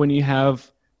 when you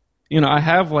have I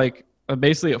have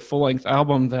basically a full-length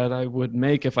album that I would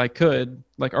make if I could,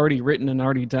 already written and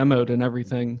already demoed and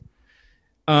everything.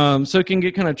 So it can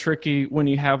get kind of tricky when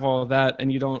you have all of that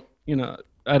and you don't,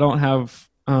 I don't have,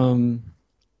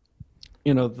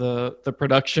 the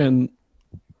production,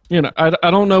 I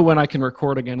don't know when I can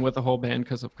record again with a whole band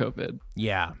because of COVID.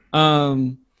 Yeah.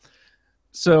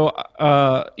 So,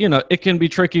 it can be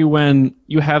tricky when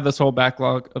you have this whole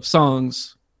backlog of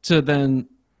songs to then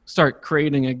start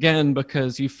creating again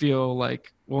because you feel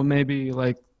like, well, maybe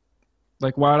like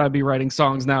why would I be writing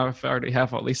songs now if I already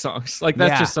have all these songs? Like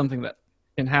that's just something that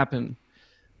can happen.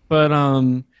 But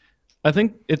I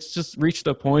think it's just reached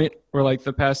a point where like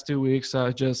the past 2 weeks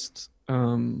I've just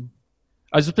been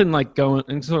like going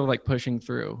and sort of like pushing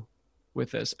through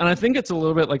with this. And I think it's a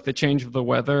little bit like the change of the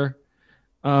weather,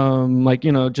 like,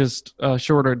 you know, just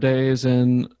shorter days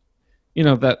and, you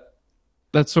know,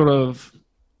 that sort of,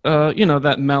 you know,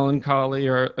 that melancholy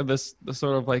or the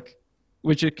sort of like,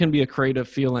 which it can be a creative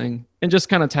feeling, and just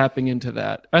kind of tapping into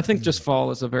that. I think just fall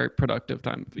is a very productive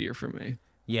time of the year for me.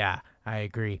 Yeah, I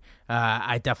agree.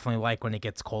 I definitely like when it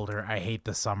gets colder. I hate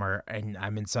the summer, and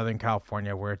I'm in Southern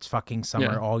California where it's fucking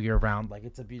summer all year round. Like,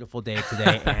 it's a beautiful day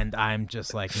today, and I'm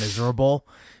just like miserable.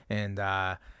 And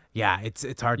yeah,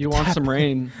 it's hard. You to want some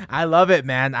rain? I love it,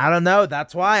 man. I don't know.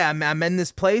 That's why I'm in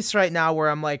this place right now where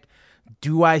I'm like,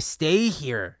 do I stay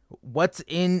here? What's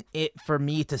in it for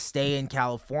me to stay in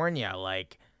California?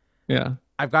 Like, yeah.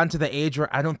 I've gotten to the age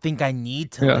where I don't think I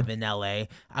need to live in LA.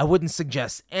 I wouldn't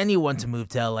suggest anyone to move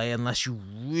to LA unless you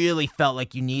really felt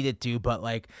like you needed to. But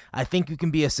like, I think you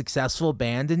can be a successful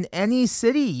band in any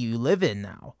city you live in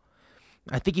now.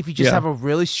 I think if you just have a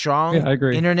really strong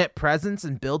internet presence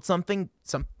and build something,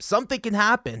 something can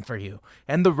happen for you,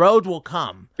 and the road will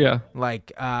come. Yeah.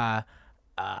 Like, I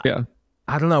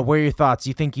don't know. What are your thoughts?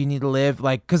 You think you need to live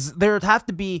like, because there would have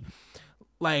to be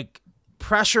like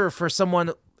pressure for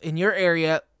someone in your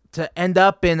area to end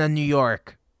up in a New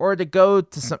York or to go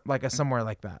to somewhere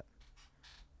like that.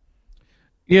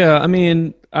 Yeah, I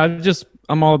mean,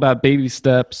 I'm all about baby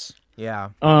steps. Yeah.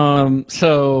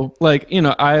 So like, you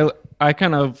know, I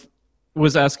kind of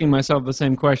was asking myself the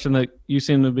same question that you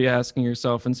seem to be asking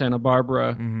yourself in Santa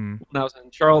Barbara when I was in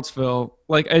Charlottesville.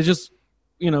 Like, I just,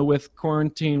 you know, with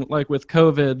quarantine, like with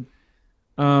COVID,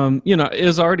 you know, it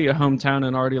was already a hometown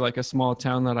and already like a small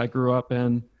town that I grew up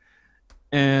in.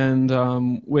 And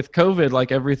with COVID,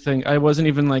 like everything, I wasn't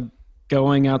even like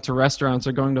going out to restaurants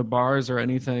or going to bars or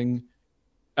anything.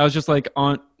 I was just like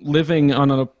living on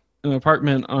an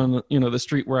apartment on, you know, the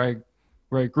street where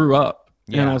I grew up.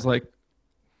 Yeah. And I was like,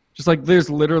 just like, there's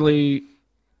literally,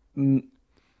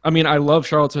 I mean, I love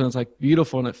Charlottesville. It's like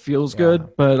beautiful and it feels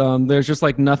good, but there's just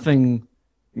like nothing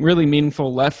really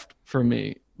meaningful left for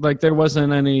me. Like there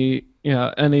wasn't any,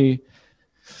 I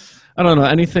don't know,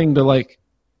 anything to like,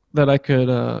 that I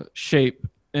could shape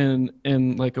in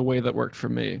like a way that worked for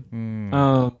me.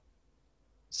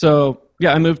 So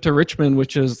yeah, I moved to Richmond,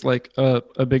 which is like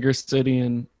a bigger city,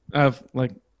 and I have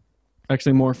like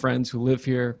actually more friends who live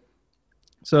here.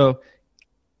 So,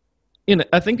 you know,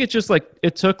 I think it's just like,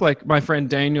 it took like my friend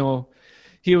Daniel,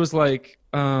 he was like,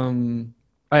 I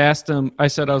asked him, I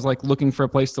said I was like looking for a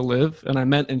place to live, and I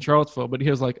meant in Charlottesville, but he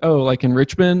was like, oh, like in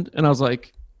Richmond? And I was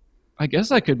like, I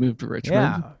guess I could move to Richmond.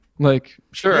 Yeah. Like,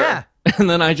 sure. Yeah. And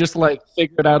then I just like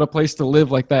figured out a place to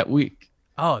live like that week.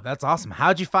 Oh, that's awesome.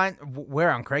 How'd you find,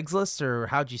 where, on Craigslist, or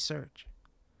how'd you search?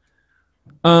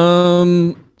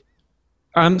 I'm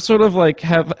sort of like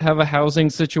have a housing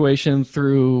situation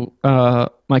through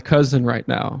my cousin right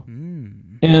now.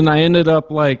 And I ended up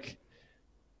like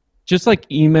just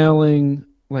like emailing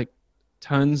like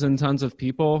tons and tons of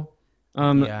people.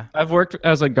 I've worked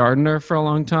as a gardener for a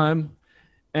long time,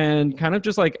 and kind of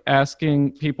just like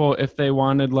asking people if they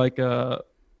wanted like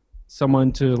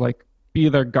someone to like be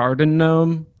their garden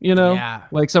gnome, you know,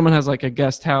 like someone has like a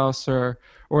guest house or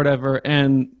whatever.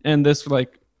 And this,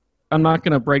 like, I'm not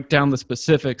going to break down the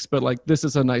specifics, but like, this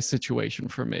is a nice situation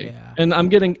for me. And I'm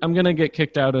going to get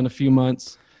kicked out in a few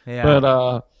months, but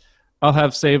I'll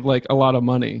have saved like a lot of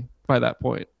money by that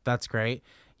point. That's great.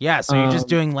 Yeah. So you're just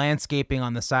doing landscaping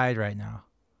on the side right now.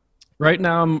 Right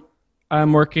now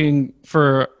I'm working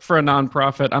for a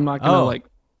nonprofit. I'm not going to like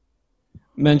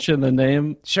mention the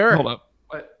name. Sure. Hold up.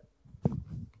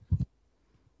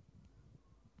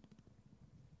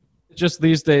 Just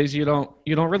these days, you don't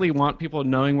really want people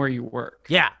knowing where you work.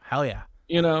 Yeah. Hell yeah.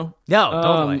 You know? No,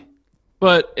 totally.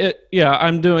 But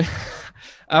I'm doing,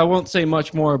 I won't say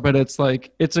much more, but it's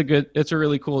like, it's a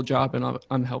really cool job, and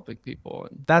I'm helping people.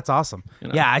 And, that's awesome. You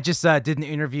know? Yeah. I just did an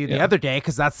interview the other day,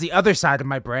 cause that's the other side of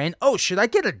my brain. Oh, should I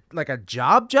get a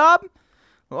job?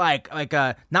 Like,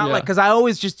 cause I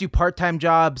always just do part-time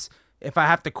jobs. If I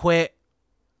have to quit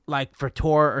like for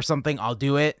tour or something, I'll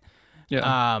do it.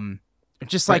 Yeah.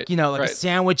 Just like, like a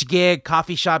sandwich gig,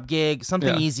 coffee shop gig,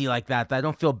 something Yeah. easy like that I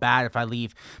don't feel bad if I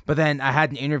leave. But then I had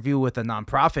an interview with a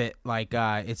nonprofit. Like,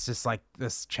 it's just like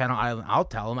this Channel Island. I'll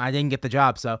tell them I didn't get the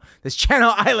job. So this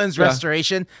Channel Islands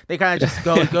restoration, they kind of just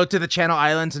go to the Channel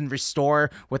Islands and restore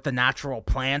with the natural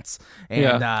plants.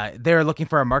 And they were looking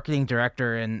for a marketing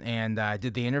director, and I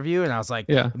did the interview, and I was like,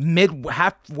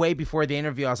 halfway before the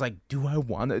interview, I was like, do I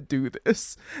want to do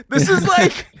this? This is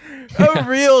like a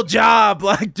real job.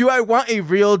 Like, do I want a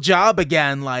real job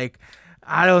again? Like,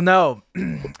 I don't know.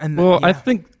 And I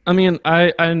think,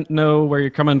 I know where you're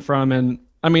coming from, and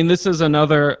I mean, this is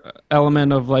another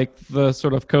element of like the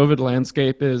sort of COVID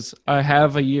landscape is I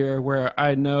have a year where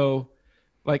I know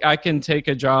like I can take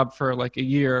a job for like a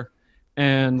year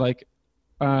and like,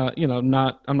 I'm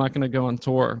not going to go on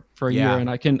tour for a year, and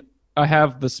I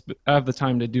have the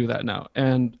time to do that now.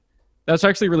 And that's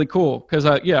actually really cool. Cause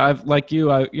I've like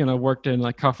you, I worked in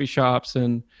like coffee shops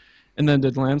and then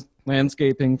did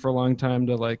landscaping for a long time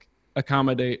to like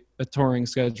accommodate a touring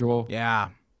schedule. Yeah.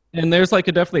 And there's like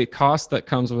definitely a cost that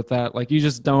comes with that. Like you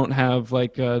just don't have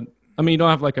like you don't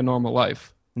have like a normal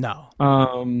life. No.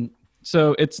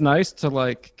 So it's nice to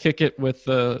like kick it with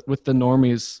the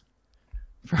normies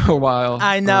for a while.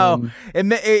 I know.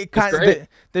 It kind of,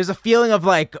 there's a feeling of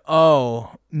like,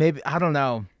 oh, maybe, I don't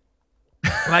know.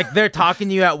 Like they're talking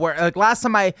to you at work. Like last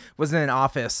time I was in an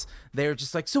office, they were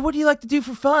just like, so what do you like to do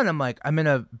for fun? I'm like, I'm in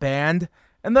a band.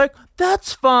 And they're like,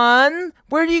 that's fun.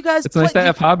 Where do you guys play? It's nice to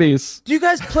have hobbies. Do you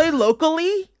guys play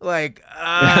locally? Like,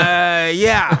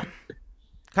 yeah.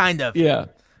 Kind of. Yeah.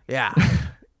 Yeah.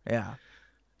 Yeah.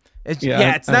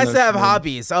 It's nice to have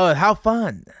hobbies. Oh, how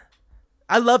fun.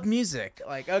 I love music.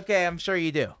 Like, okay, I'm sure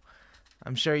you do.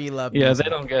 I'm sure you love music. Yeah, they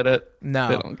don't get it. No.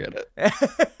 They don't get it.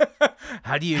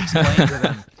 How do you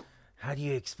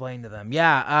explain to them?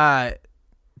 Yeah,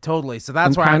 totally. So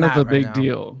that's where I'm kind of a right big now.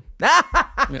 Deal.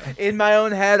 In my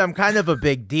own head, I'm kind of a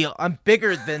big deal. I'm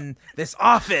bigger than this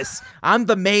office. I'm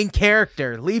the main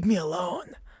character. Leave me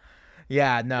alone.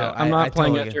 Yeah, no. Yeah, I'm not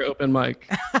playing at your open mic.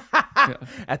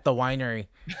 At the winery.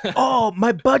 Oh,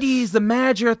 my buddy's the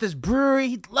manager at this brewery.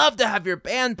 He'd love to have your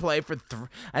band play for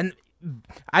and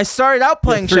I started out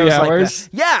playing 3 shows hours?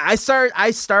 like that. Yeah,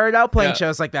 I started out playing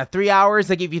shows like that. 3 hours,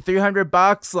 they give you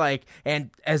 $300, like, and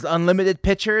as unlimited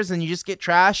pitchers, and you just get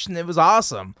trashed, and it was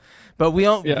awesome. But we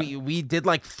don't. Yeah. We did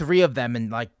like 3 of them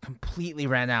and like completely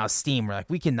ran out of steam. We're like,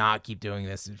 we cannot keep doing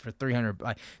this for $300.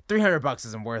 Like $300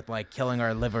 isn't worth like killing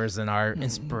our livers and our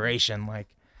inspiration. Like,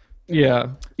 yeah.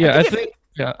 I think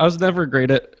I was never great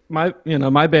at my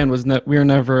band was we were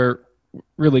never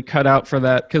really cut out for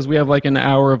that because we have like an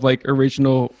hour of like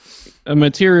original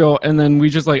material, and then we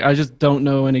just like I don't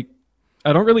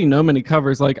really know many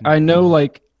covers. Like I know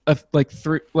like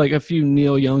a few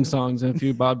Neil Young songs and a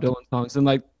few Bob Dylan songs, and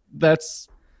like that's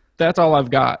all I've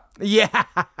got. Yeah.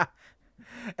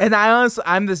 And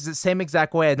I'm the same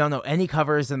exact way. I don't know any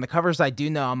covers, and the covers I do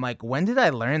know, I'm like, when did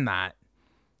I learn that?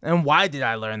 And why did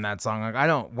I learn that song? Like I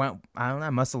don't know. I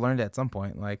must have learned it at some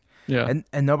point. Like, yeah.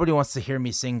 And nobody wants to hear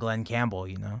me sing Glenn Campbell,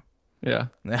 you know? Yeah.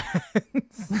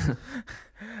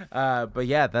 But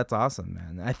yeah, that's awesome,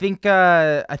 man. I think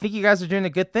you guys are doing a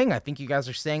good thing. I think you guys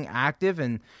are staying active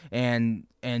and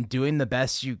doing the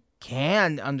best you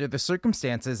can under the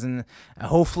circumstances, and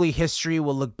hopefully history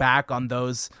will look back on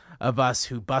those of us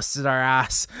who busted our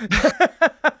ass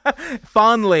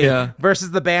fondly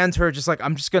versus the bands who are just like,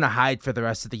 I'm just gonna hide for the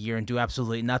rest of the year and do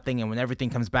absolutely nothing, and when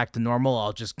everything comes back to normal,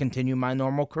 I'll just continue my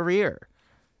normal career.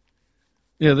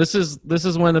 Yeah, this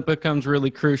is when it becomes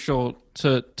really crucial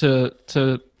to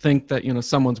think that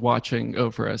someone's watching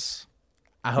over us.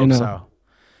 I hope so.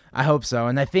 I hope so.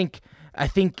 And I think I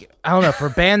don't know, for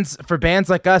bands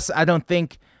like us, I don't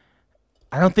think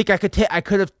I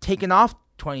could have taken off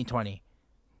 2020.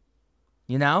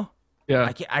 You know?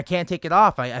 Yeah. I can't take it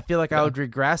off. I feel like I would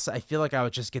regress. I feel like I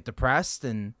would just get depressed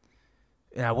and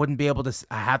I wouldn't be able to.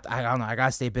 I don't know. I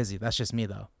gotta stay busy. That's just me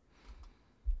though.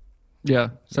 Yeah,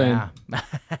 same. Yeah.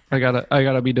 I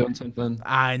gotta be doing something.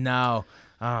 I know.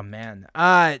 Oh man.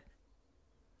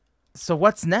 So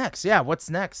what's next? Yeah, what's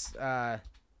next? For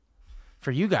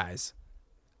you guys.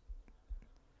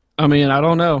 I mean, I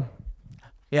don't know.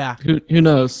 Yeah. Who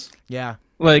knows? Yeah.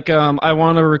 Like, I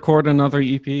want to record another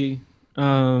EP.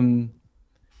 And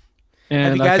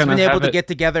have you guys been able to get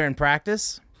together and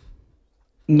practice?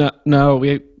 No,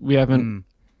 we haven't.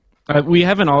 We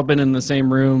haven't all been in the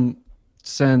same room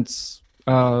since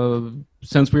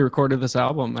we recorded this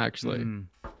album, actually.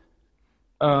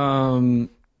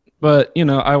 But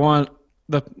I want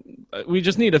we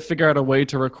just need to figure out a way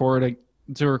to record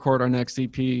our next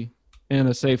EP in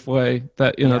a safe way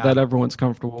that that everyone's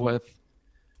comfortable with.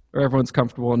 or everyone's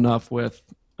comfortable enough with.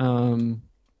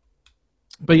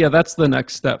 But yeah, that's the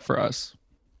next step for us.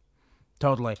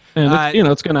 Totally. And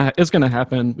it's gonna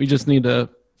happen. We just need to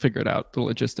figure it out, the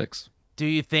logistics. Do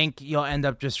you think you'll end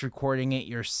up just recording it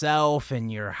yourself in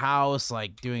your house,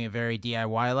 like doing it very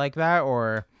DIY like that,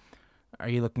 or are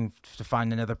you looking to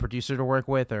find another producer to work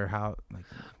with, or how? Like...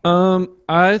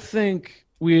 I think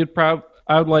I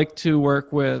would like to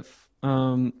work with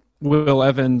Will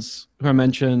Evans, who I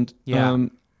mentioned. Yeah.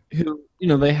 Who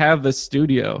they have this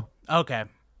studio. Okay.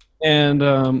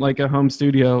 And like a home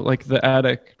studio, like the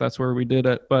attic. That's where we did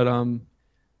it. But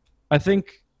I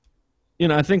think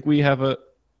we have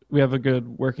a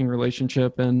good working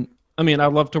relationship, and I mean,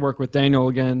 I'd love to work with Daniel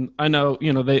again. I know,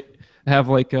 they have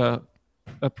like a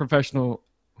professional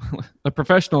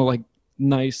like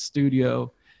nice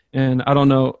studio, and I don't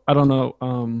know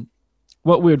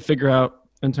what we would figure out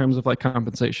in terms of like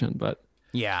compensation, but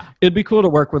yeah, it'd be cool to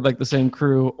work with like the same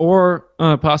crew, or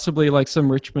possibly like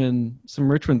some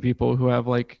Richmond people who have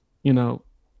like,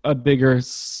 a bigger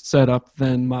setup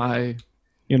than my,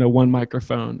 one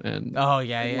microphone and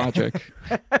Logic.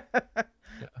 Yeah.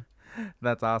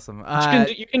 That's awesome.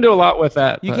 You can do a lot with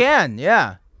that. You can,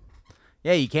 yeah,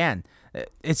 you can.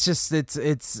 It's just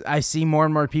it's. I see more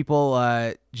and more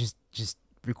people just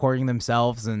recording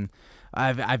themselves, and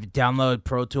I've downloaded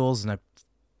Pro Tools and I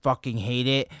fucking hate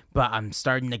it, but I'm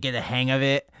starting to get a hang of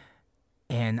it.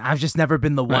 And I've just never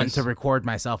been the one to record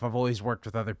myself. I've always worked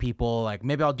with other people. Like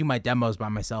maybe I'll do my demos by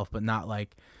myself, but not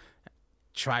like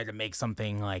try to make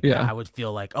something like that I would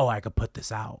feel like, oh, I could put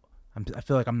this out. I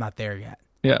feel like I'm not there yet.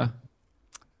 Yeah.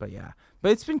 But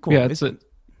it's been cool. Yeah,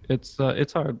 it's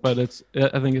hard, but I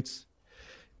think it's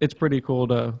pretty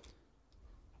cool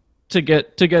to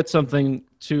get something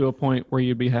to a point where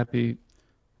you'd be happy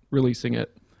releasing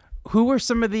it. Who are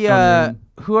some of the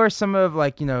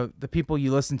like, the people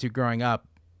you listened to growing up?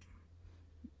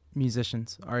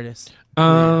 Musicians, artists.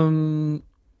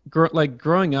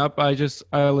 Growing up, I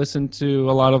listened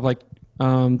to a lot of like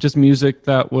just music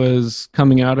that was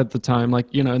coming out at the time,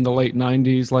 like, in the late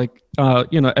 90s, like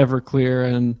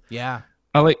Everclear, and yeah.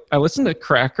 I listened to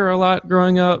Cracker a lot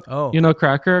growing up. Oh.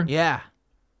 Cracker? Yeah.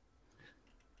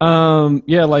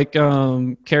 Like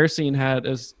Kerosene Hat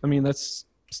that's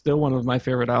still one of my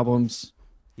favorite albums.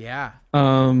 Yeah.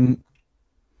 And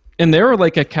they were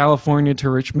like a California to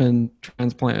Richmond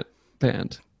transplant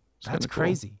band. That's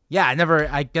crazy. Cool. Yeah,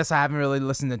 I guess I haven't really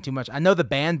listened to too much. I know the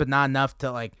band, but not enough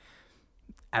to like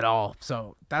at all.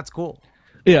 So that's cool.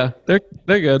 Yeah, they're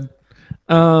good.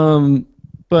 I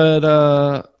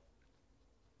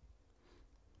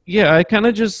kind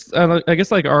of just I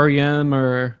guess like REM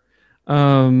or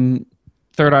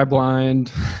Third Eye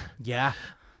Blind. Yeah.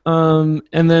 And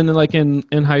then like in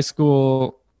high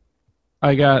school,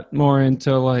 I got more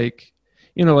into like,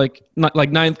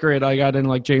 like ninth grade, I got into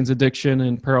like Jane's Addiction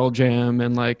and Pearl Jam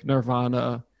and like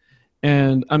Nirvana.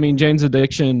 And I mean, Jane's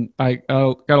Addiction, I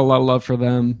got a lot of love for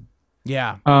them.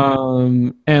 Yeah.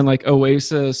 And like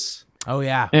Oasis. Oh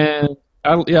yeah. And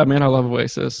I love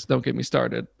Oasis. Don't get me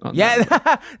started on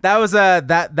that. that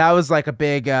was like a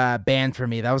big band for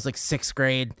me. That was like 6th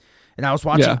grade, and I was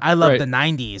watching I Love the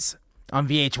 90s on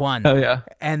VH1. Oh yeah.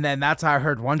 And then that's how I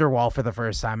heard Wonderwall for the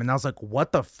first time, and I was like,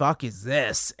 what the fuck is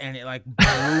this? And it like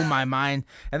blew my mind.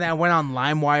 And then I went on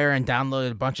LimeWire and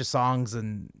downloaded a bunch of songs,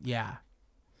 and yeah.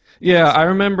 Yeah, I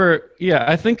remember. Yeah,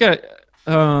 I think I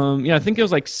think it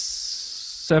was like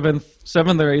seventh or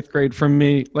 8th grade for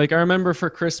me. Like I remember for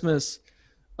Christmas,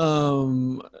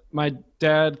 my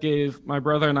dad gave my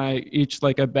brother and I each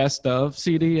like a best of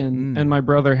CD, and my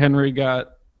brother Henry got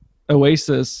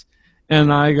Oasis,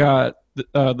 and I got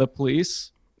the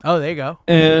Police. Oh, there you go.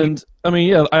 And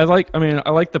I like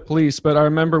the Police, but I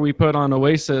remember we put on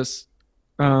Oasis,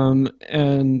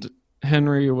 and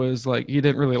Henry was like, he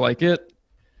didn't really like it.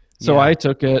 So I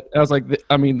took it. I was like,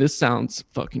 this sounds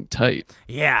fucking tight.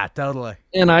 Yeah, totally.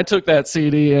 And I took that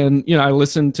CD and, I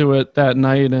listened to it that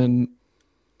night, and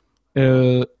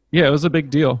it was a big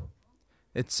deal.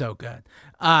 It's so good.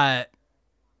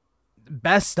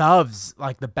 Best ofs,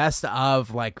 like the best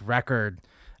of like record,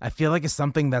 I feel like it's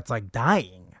something that's like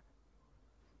dying.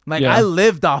 Like I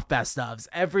lived off best ofs.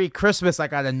 Every Christmas I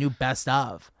got a new best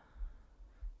of.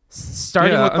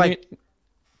 Starting with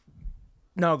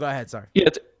no, go ahead. Sorry.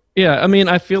 Yeah,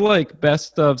 I feel like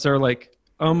best ofs are like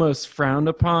almost frowned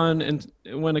upon, and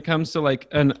when it comes to like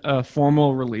a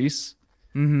formal release,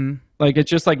 like it's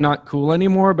just like not cool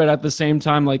anymore. But at the same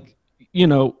time, like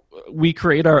we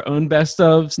create our own best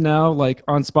ofs now, like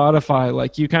on Spotify.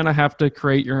 Like you kind of have to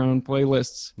create your own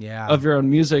playlists of your own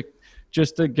music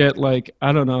just to get like,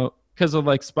 I don't know, because of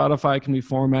like Spotify can be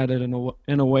formatted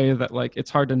in a way that like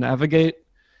it's hard to navigate.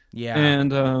 Yeah.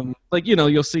 And like, you know,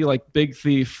 you'll see like Big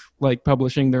Thief like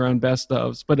publishing their own best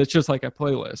ofs, but it's just like a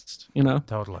playlist, you know?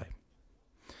 Totally.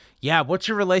 Yeah, what's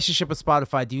your relationship with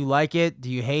Spotify? Do you like it? Do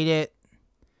you hate it?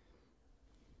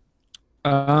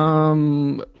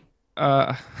 Um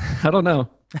I don't know.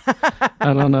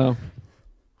 I don't know.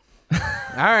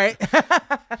 All right.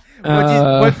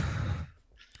 Uh,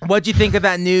 what'd you think of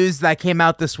that news that came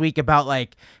out this week about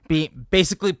like being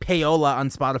basically payola on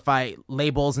Spotify?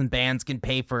 Labels and bands can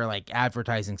pay for like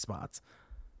advertising spots.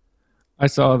 I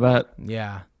saw that.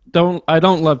 Yeah. I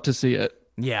don't love to see it.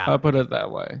 Yeah. I'll put it that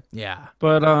way. Yeah.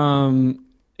 But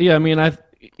yeah, I mean,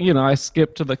 I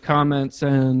skipped to the comments,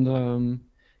 and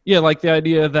yeah, like the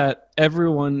idea that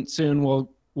everyone soon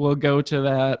will go to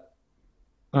that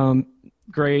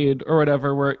grade or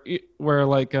whatever where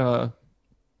like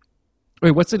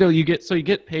wait, what's the deal? You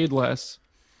get paid less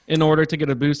in order to get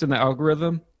a boost in the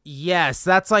algorithm. Yes,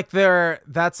 that's like their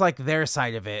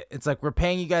side of it. It's like we're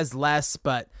paying you guys less,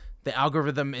 but the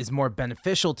algorithm is more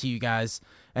beneficial to you guys.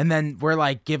 And then we're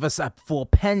like, give us a full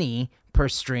penny per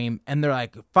stream. And they're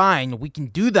like, fine, we can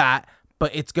do that,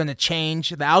 but it's going to change.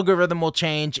 The algorithm will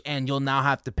change, and you'll now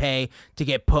have to pay to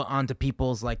get put onto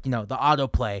people's, like, you know, the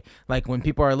autoplay. Like when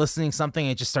people are listening to something,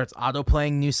 it just starts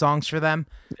autoplaying new songs for them.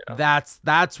 Yeah.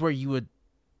 That's where you would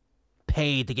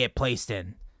pay to get placed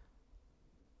in.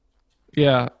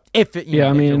 Yeah. If it,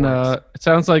 I mean, it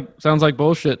sounds like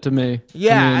bullshit to me.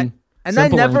 Yeah. I mean, and I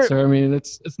never answer. I mean,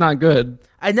 it's not good.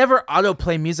 I never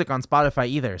autoplay music on Spotify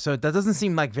either, so that doesn't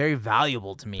seem like very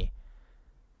valuable to me.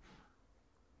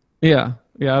 Yeah.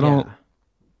 I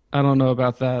don't know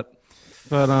about that,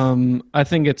 but I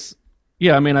think it's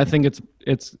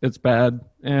bad,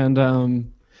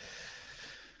 and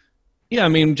yeah, I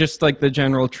mean, just like the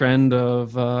general trend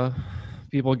of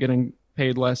people getting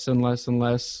paid less and less and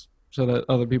less so that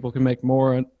other people can make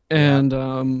more,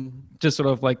 and just sort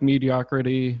of like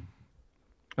mediocrity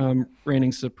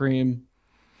reigning supreme.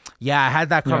 Yeah, I had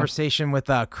that conversation with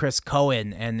Chris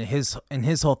Cohen, and his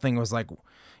whole thing was like,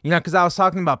 you know, because I was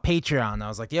talking about Patreon. I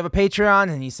was like, do you have a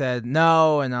Patreon? And he said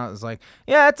no, and I was like,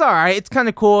 yeah, it's all right. It's kind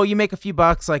of cool. You make a few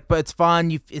bucks, like, but it's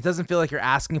fun. It doesn't feel like you're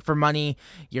asking for money.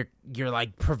 You're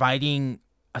like providing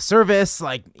a service,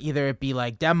 like either it be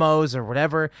like demos or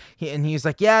whatever. And he was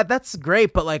like, yeah, that's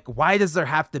great, but like, why does there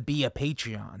have to be a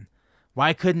Patreon?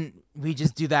 Why couldn't we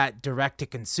just do that direct to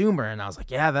consumer? And I was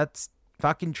like, yeah, that's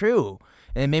fucking true.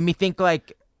 And it made me think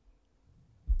like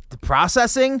the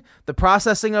processing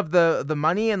of the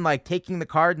money and like taking the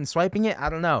card and swiping it. I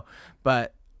don't know,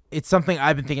 but it's something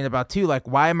I've been thinking about too. Like,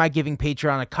 why am I giving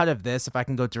Patreon a cut of this if I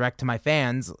can go direct to my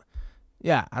fans?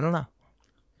 Yeah, I don't know.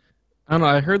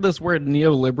 I heard this word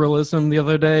neoliberalism the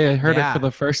other day. I heard it for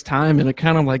the first time, and it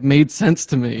kind of like made sense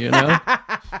to me, you know?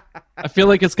 I feel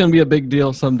like it's going to be a big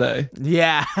deal someday.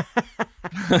 Yeah.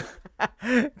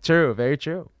 True. Very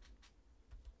true.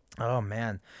 Oh,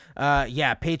 man.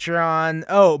 Yeah, Patreon.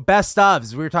 Oh, best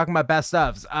ofs. We were talking about best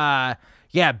ofs.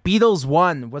 Yeah, Beatles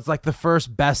 1 was like the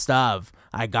first best of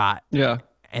I got. Yeah.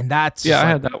 And that's... Yeah, I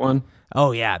had that one.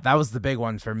 Oh, yeah. That was the big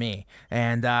one for me.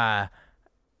 And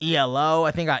ELO.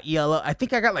 I think I got ELO. I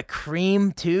think I got like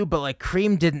Cream too, but like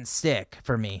Cream didn't stick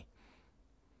for me.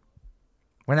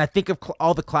 When I think of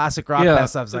all the classic rock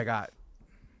best ofs I got.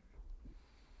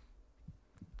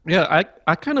 Yeah,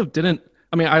 I kind of didn't.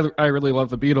 I mean, I really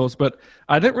love the Beatles, but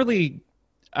I didn't really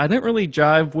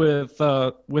jive with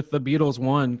the Beatles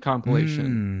 1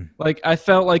 compilation. Like I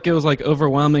felt like it was like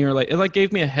overwhelming, or like it like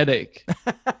gave me a headache.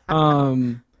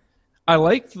 I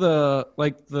liked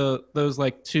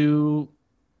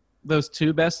those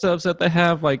two best ofs that they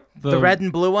have, like the red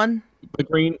and blue one, the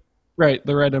green, right?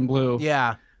 The red and blue.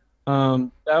 Yeah.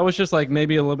 That was just like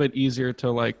maybe a little bit easier to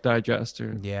like digest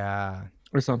or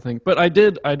something. But I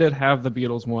did have the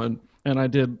Beatles 1,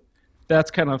 and that's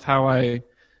kind of how I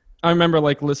remember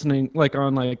like listening like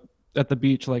on like at the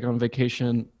beach, like on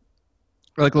vacation,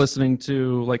 like listening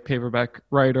to like Paperback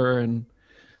Writer and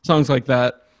songs like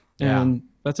that. Yeah. And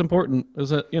that's important.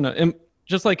 Is it, you know,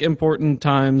 just like important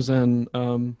times, and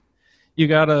you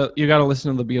gotta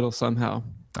listen to the Beatles somehow.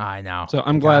 I know. So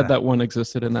I'm glad that one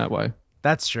existed in that way.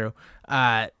 That's true.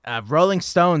 Rolling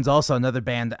Stones, also another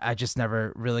band I just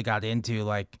never really got into.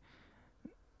 Like,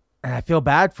 and I feel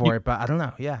bad for it, but I don't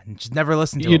know. Yeah, just never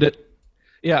listened to them. Did.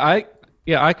 Yeah, I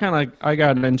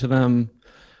got into them.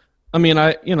 I mean,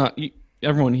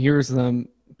 everyone hears them,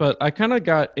 but I kind of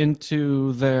got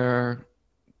into their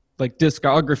like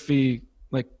discography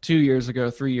like 2 years ago,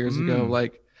 3 years ago,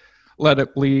 like Let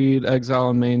It Bleed, Exile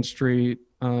on Main Street,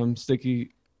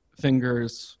 Sticky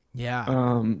Fingers,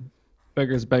 yeah,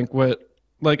 Beggar's Banquet.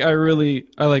 Like I really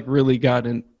got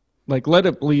Like Let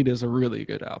It Bleed is a really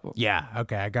good album. Yeah.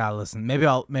 Okay, I gotta listen. Maybe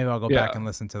I'll go back and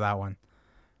listen to that one.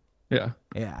 Yeah.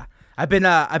 Yeah. I've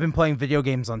been playing video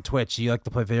games on Twitch. Do you like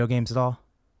to play video games at all?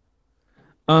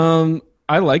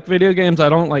 I like video games. I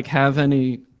don't like have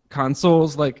any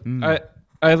consoles. Like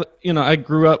I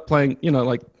grew up playing,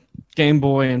 like Game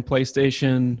Boy and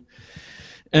PlayStation,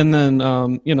 and then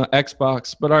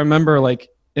Xbox. But I remember like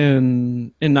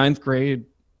in ninth grade,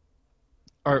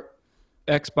 our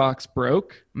Xbox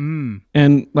broke,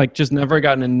 and like just never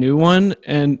gotten a new one.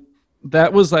 And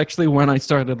that was actually when I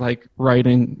started like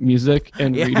writing music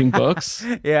and reading books.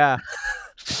 Yeah.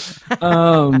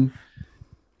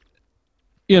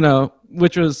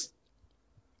 Which was,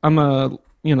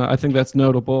 I think that's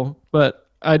notable. But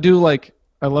I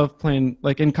love playing,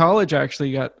 like in college,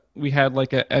 actually we had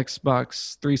like a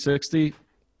Xbox 360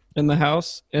 in the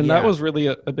house. And that was really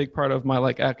a big part of my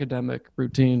like academic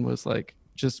routine, was like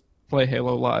just play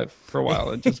Halo Live for a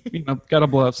while and just, gotta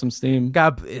blow up some steam.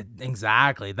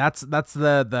 Exactly. That's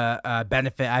the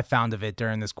benefit I found of it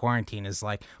during this quarantine, is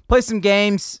like play some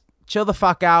games, chill the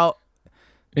fuck out.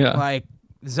 Yeah. Like,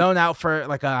 zone out for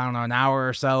like I don't know, an hour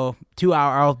or so, 2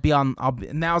 hours.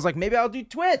 And I was like, maybe I'll do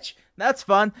Twitch. That's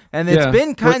fun, and it's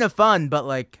been kind of fun. But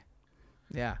like,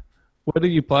 yeah. What do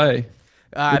you play?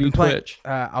 I've been playing. Twitch?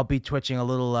 I'll be twitching a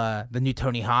little. The new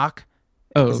Tony Hawk.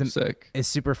 Oh, sick! Is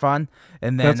super fun.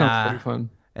 And then that sounds pretty fun.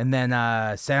 And then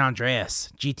San Andreas,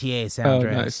 GTA San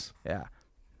Andreas. Nice. Yeah.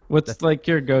 What's like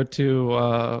your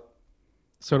go-to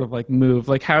sort of like move?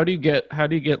 Like how do you get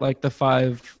like the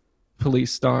 5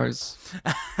 police stars?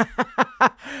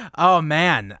 Oh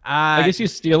man, I guess you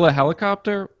steal a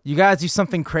helicopter. You gotta do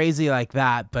something crazy like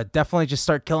that, but definitely just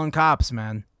start killing cops,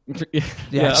 man.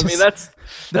 Yeah, I mean that's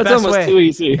almost way. Too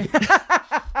easy.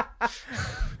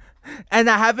 And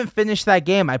I haven't finished that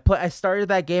game. I started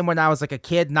that game when I was like a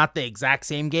kid, not the exact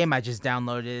same game. I just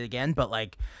downloaded it again, but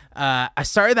like I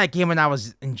started that game when I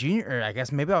was in junior, or I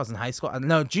guess maybe I was in high school.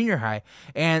 No, junior high,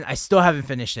 and I still haven't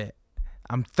finished it.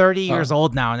 I'm 30 years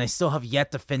old now, and I still have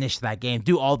yet to finish that game,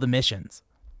 do all the missions.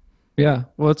 Yeah,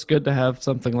 well, it's good to have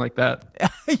something like that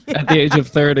at the age of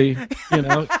 30.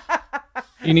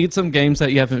 You need some games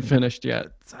that you haven't finished yet.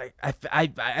 It's like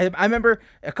I remember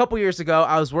a couple years ago,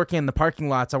 I was working in the parking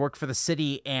lots. I worked for the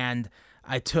city, and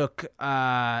I took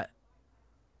like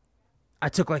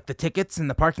the tickets in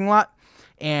the parking lot,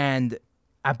 and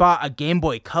I bought a Game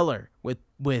Boy Color with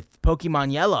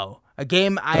Pokemon Yellow, a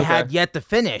game I had yet to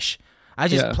finish. I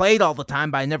just played all the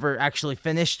time, but I never actually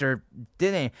finished or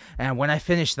did any. And when I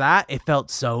finished that, it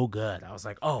felt so good. I was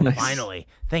like, oh, nice. Finally.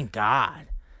 Thank God.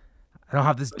 I don't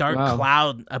have this dark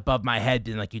cloud above my head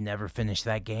being like, you never finished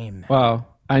that game, man. Wow.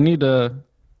 I need to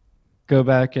go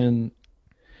back to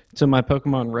my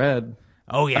Pokemon Red.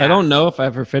 Oh, yeah. I don't know if I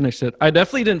ever finished it. I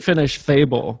definitely didn't finish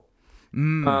Fable,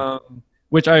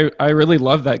 which I really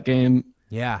love that game.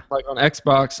 Yeah. Like on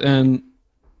Xbox, and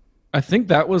I think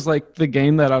that was like the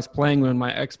game that I was playing when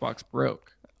my Xbox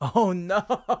broke. Oh no.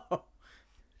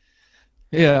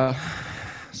 Yeah.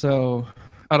 So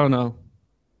I don't know.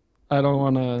 I don't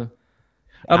want to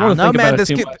think about it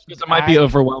too much because it might be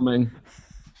overwhelming.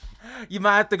 You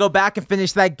might have to go back and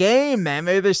finish that game, man.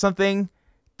 Maybe there's something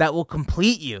that will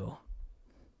complete you.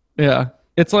 Yeah.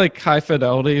 It's like High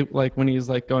Fidelity, like when he's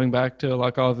like going back to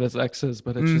like all of his exes,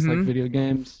 but it's just like video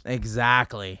games.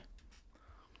 Exactly.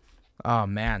 Oh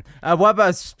man! What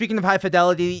about, speaking of High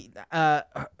Fidelity?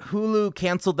 Hulu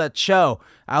canceled that show.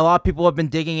 A lot of people have been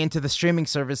digging into the streaming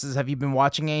services. Have you been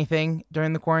watching anything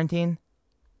during the quarantine?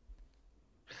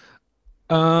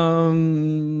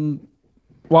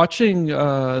 Watching.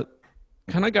 Kind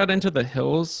of got into The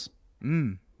Hills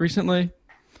recently.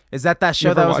 Is that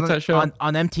show that was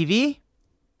on MTV?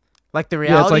 Like the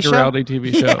reality show? Yeah, it's like a reality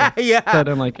TV show. Yeah. Set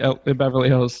in like in Beverly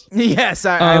Hills. Yes,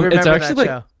 I remember that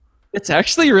show. It's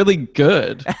actually really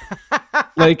good.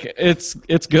 Like it's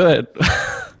good.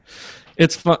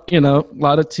 It's fun, a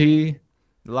lot of tea.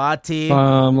 A lot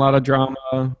of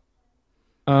drama.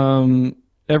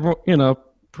 Everyone,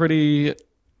 pretty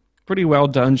well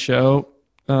done show.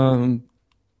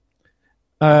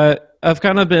 I've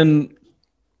kind of been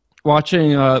watching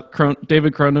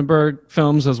David Cronenberg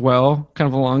films as well, kind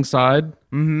of alongside,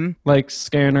 like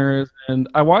Scanners, and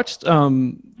I watched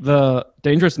The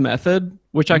Dangerous Method,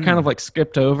 which I kind of like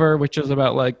skipped over, which is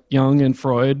about like Jung and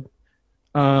Freud,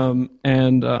 and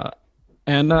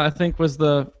Anna, I think, was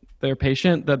their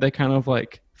patient that they kind of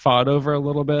like fought over a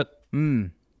little bit.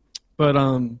 But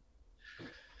I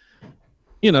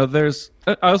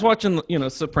was watching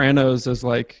Sopranos as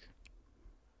like.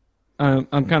 I'm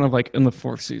kind of like in the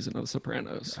 4th season of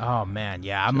Sopranos. Oh man,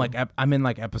 yeah, I'm in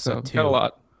like episode 2. Got a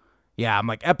lot. Yeah, I'm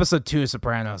like episode 2 of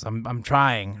Sopranos. I'm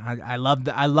trying. I've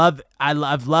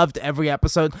loved every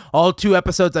episode. All 2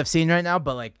 episodes I've seen right now,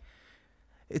 but like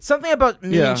it's something about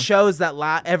me and shows that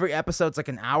every episode's like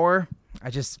an hour.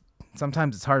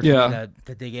 Sometimes it's hard for me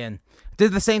to dig in.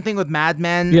 Did the same thing with Mad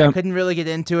Men. I couldn't really get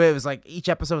into it. It was like each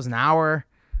episode was an hour.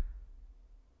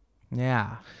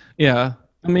 Yeah. Yeah.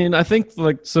 I mean, I think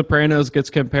like Sopranos gets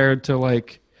compared to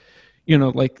like, it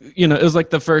was like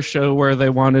the first show where they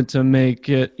wanted to make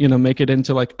it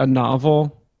into like a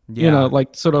novel,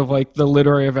 like sort of like the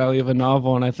literary value of a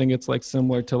novel. And I think it's like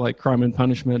similar to like Crime and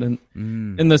Punishment and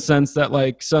in the sense that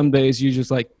like some days you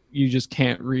just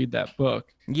can't read that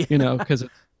book, because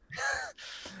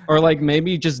or like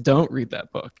maybe just don't read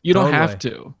that book. You don't have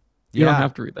to. You don't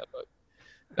have to read that book.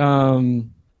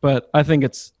 But I think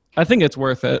it's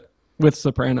worth it with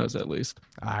Sopranos at least.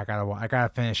 I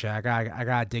gotta finish it. I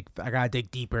gotta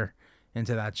dig deeper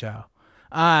into that show.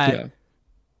 Can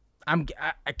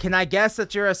I guess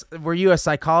that were you a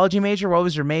psychology major? What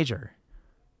was your major?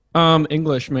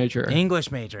 English major.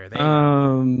 English major.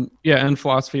 And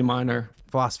philosophy minor.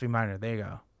 Philosophy minor. There you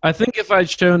go. I think if I'd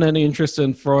shown any interest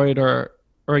in Freud or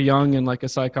Jung in like a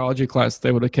psychology class,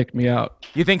 they would have kicked me out.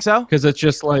 You think so? Because it's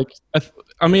just like,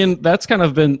 I mean, that's kind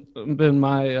of been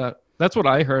my, that's what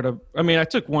I heard of. I mean, I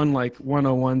took one like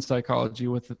 101 psychology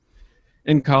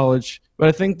in college, but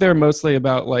I think they're mostly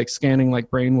about like scanning like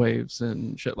brain waves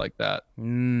and shit like that.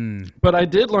 But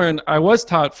I was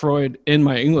taught Freud in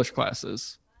my English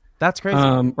classes. That's crazy.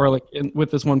 Or like with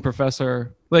this one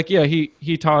professor, like,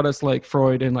 he taught us like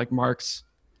Freud and like Marx.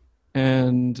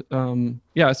 And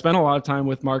I spent a lot of time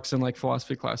with Marx in like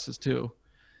philosophy classes too.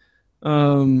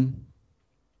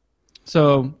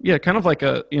 So yeah, kind of like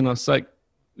a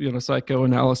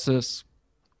psychoanalysis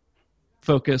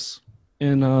focus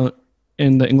in the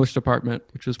English department,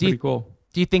 which was pretty cool.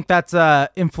 Do you think that's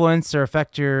influenced or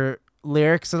affect your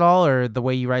lyrics at all, or the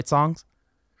way you write songs?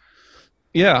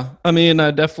 Yeah, I mean,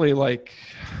 definitely like,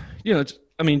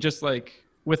 just like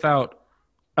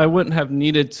I wouldn't have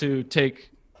needed to take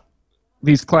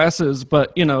these classes,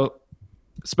 but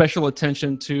special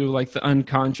attention to like the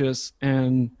unconscious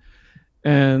and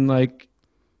like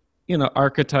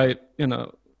archetype.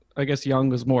 I guess Jung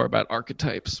was more about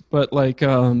archetypes, but like I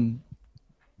don't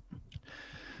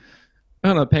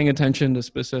know, paying attention to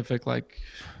specific like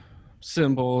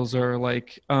symbols or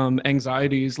like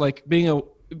anxieties, like being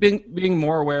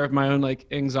more aware of my own like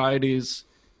anxieties.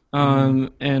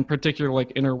 And particular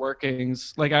like inner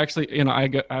workings. Like actually, I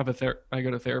go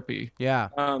to therapy. Yeah.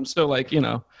 So like,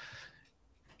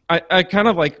 I kind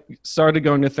of like started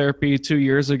going to therapy 2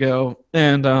 years ago,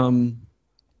 and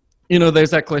there's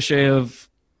that cliche of,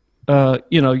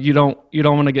 you don't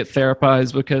want to get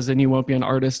therapized because then you won't be an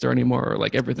artist anymore, or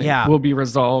like everything will be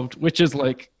resolved, which is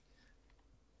like,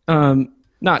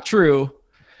 not true.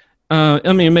 I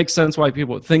mean, it makes sense why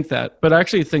people would think that, but I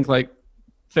actually think like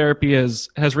therapy has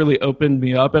really opened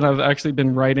me up, and I've actually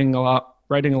been writing a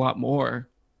lot more,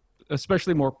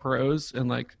 especially more prose and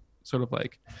like sort of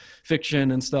like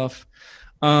fiction and stuff.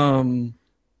 So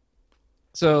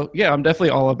yeah, I'm definitely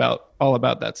all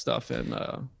about that stuff, and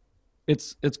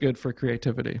it's good for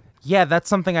creativity. Yeah, that's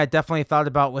something I definitely thought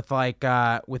about with like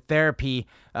with therapy.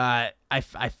 I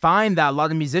find that a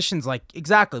lot of musicians, like,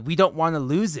 exactly, we don't want to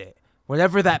lose it.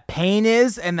 Whatever that pain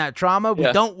is and that trauma, we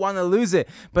don't want to lose it.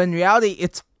 But in reality,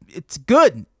 it's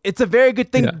good. It's a very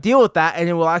good thing to deal with that, and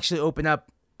it will actually open up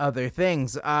other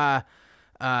things. And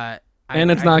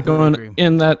it's not going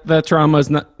in that trauma is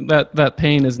not that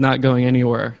pain is not going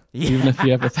anywhere, even if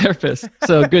you have a therapist.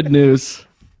 So good news,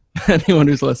 anyone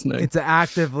who's listening. It's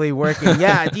actively working.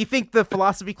 Yeah. Do you think the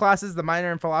philosophy classes, the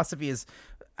minor in philosophy,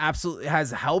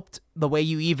 has helped the way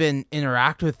you even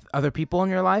interact with other people in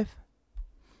your life?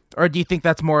 Or do you think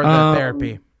that's more the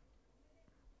therapy?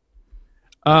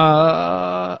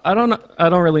 I don't know. I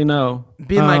don't really know.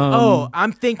 Being like,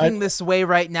 I'm thinking this way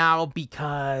right now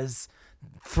because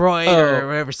Freud or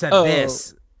whoever said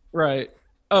this. Right.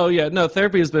 Oh yeah. No,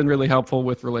 therapy has been really helpful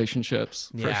with relationships.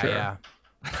 For sure. Yeah.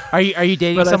 Are you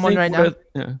dating someone right now?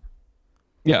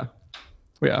 Yeah.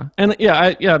 And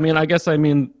I mean, I guess I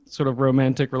mean sort of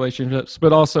romantic relationships,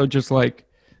 but also just like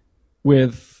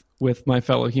with my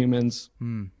fellow humans.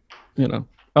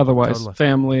 Otherwise totally.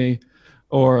 Family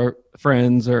or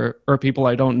friends or people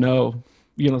I don't know,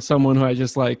 someone who I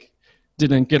just like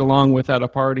didn't get along with at a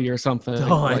party or something.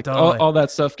 Totally. All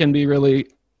that stuff can be really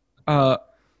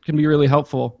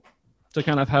helpful to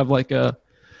kind of have like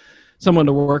someone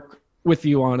to work with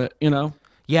you on it,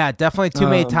 Yeah, definitely. Too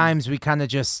many times we kind of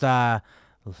just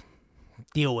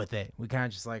deal with it. We kind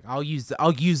of just like, I'll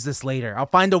use this later. I'll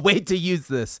find a way to use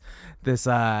this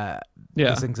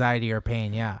anxiety or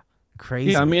pain. Yeah.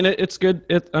 Crazy. Yeah, I mean it's good.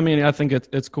 I mean I think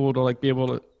it's cool to like be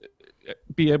able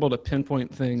to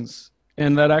pinpoint things,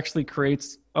 and that actually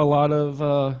creates a lot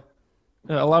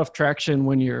of traction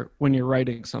when you're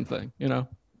writing something. You know.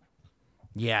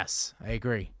 Yes, I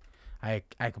agree. I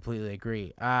completely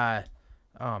agree.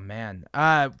 Oh man.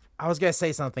 I was gonna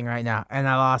say something right now and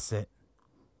I lost it.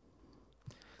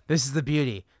 This is the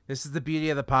beauty. This is the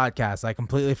beauty of the podcast. I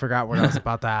completely forgot what I was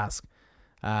about to ask.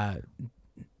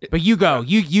 But you go.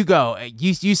 You go.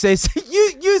 You say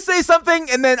you say something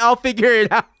and then I'll figure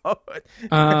it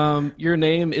out. Your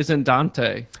name isn't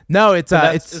Dante. No, it's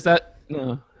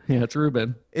no. Yeah, it's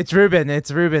Ruben. It's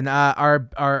Ruben.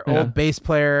 Our old bass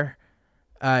player,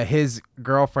 his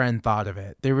girlfriend thought of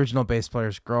it. The original bass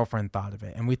player's girlfriend thought of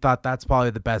it, and we thought that's probably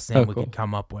the best name we could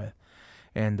come up with.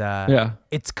 And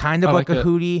it's kind of like a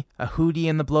Hootie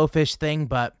and the Blowfish thing.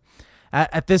 But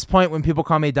at this point, when people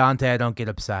call me Dante, I don't get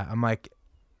upset. I'm like,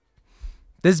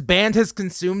 this band has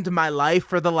consumed my life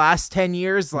for the last 10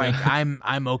 years. Like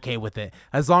I'm okay with it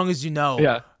as long as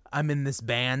I'm in this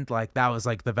band. Like that was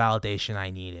like the validation I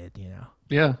needed.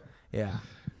 Yeah.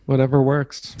 Whatever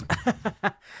works.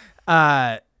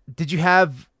 Did you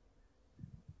have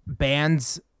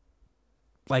bands?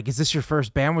 Like, is this your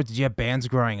first band? Or did you have bands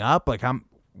growing up? Like,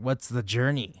 what's the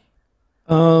journey?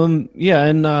 Yeah,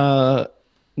 in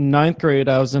ninth grade,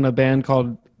 I was in a band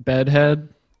called Bedhead.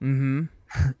 Mm-hmm.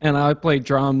 And I played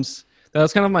drums. That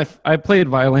was kind of I played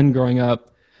violin growing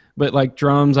up, but like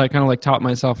drums, I kind of like taught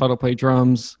myself how to play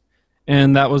drums.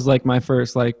 And that was like my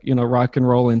first rock and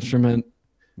roll instrument.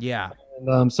 Yeah.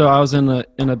 And, so I was in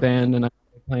a band and I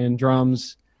was playing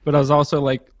drums, but I was also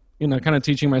like, kind of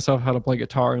teaching myself how to play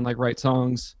guitar and like write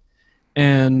songs.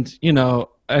 And, there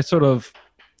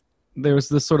was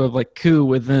this sort of like coup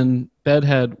within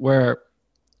Bedhead where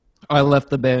I left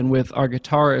the band with our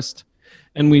guitarist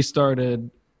and we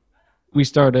started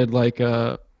like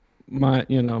my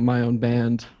own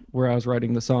band where I was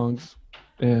writing the songs.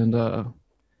 And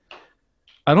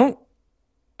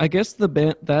I guess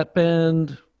that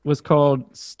band was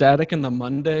called Static in the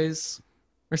Mondays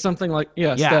or something like,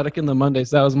 Static in the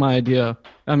Mondays. That was my idea.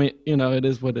 I mean, it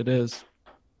is what it is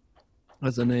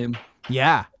as a name.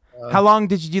 Yeah. How long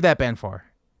did you do that band for?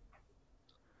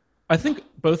 I think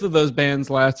both of those bands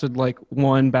lasted like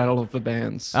one Battle of the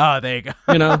Bands. Oh, there you go.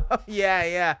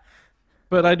 Yeah.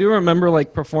 But I do remember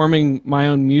like performing my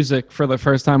own music for the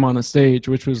first time on a stage,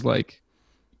 which was like,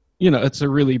 it's a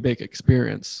really big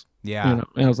experience. Yeah.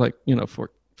 And I was like,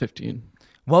 15.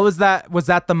 What was that? Was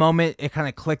that the moment it kind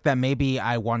of clicked that maybe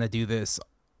I want to do this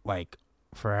like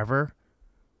forever?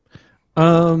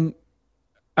 I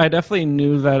definitely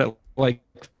knew that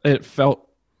it felt,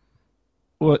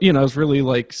 well, I was really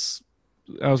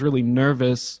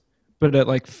nervous, but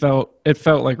it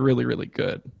felt like really, really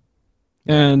good.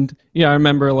 And yeah, I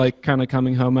remember like kind of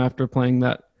coming home after playing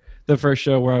the first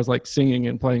show where I was like singing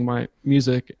and playing my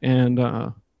music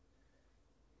and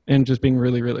just being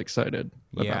really, really excited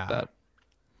about that.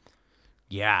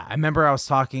 Yeah, I remember I was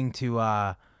talking to,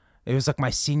 it was like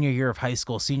my senior year of high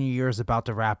school. Senior year is about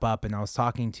to wrap up, and I was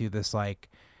talking to this like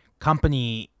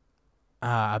company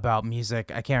about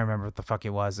music. I can't remember what the fuck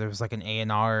it was. It was like an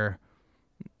A&R.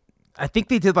 I think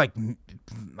they did like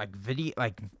video,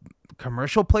 like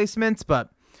commercial placements, but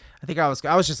I think I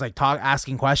was just like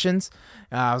asking questions.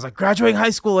 I was like, graduating high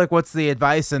school, like what's the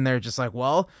advice? And they're just like,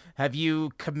 well, have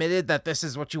you committed that this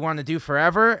is what you want to do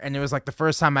forever? And it was like the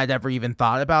first time I'd ever even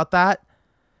thought about that.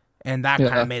 And that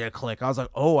kind of made it click. I was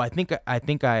like, oh, I think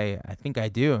I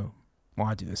do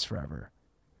want to do this forever.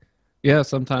 Yeah,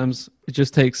 sometimes it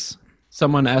just takes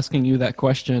someone asking you that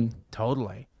question.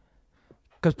 Totally.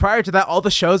 Because prior to that, all the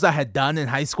shows I had done in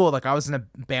high school, like I was in a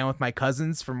band with my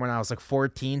cousins from when I was like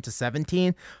 14 to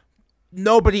 17.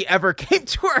 Nobody ever came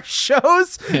to our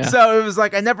shows. Yeah. So it was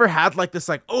like I never had like this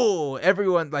like, oh,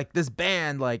 everyone like this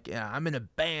band, like I'm in a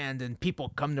band and people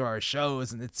come to our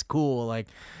shows and it's cool. Like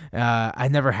I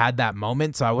never had that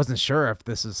moment. So I wasn't sure if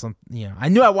this is something, I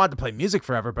knew I wanted to play music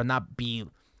forever, but not be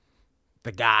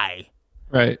the guy.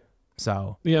 Right.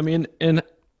 So yeah, I mean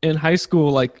in high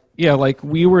school, like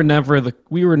we were never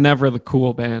the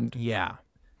cool band. Yeah.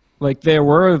 Like there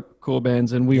were cool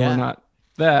bands and we were not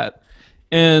that.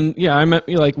 And yeah, I meant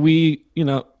like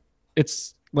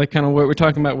it's like kind of what we're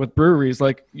talking about with breweries.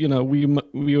 Like, we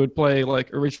would play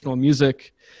like original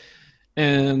music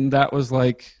and that was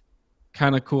like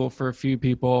kind of cool for a few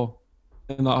people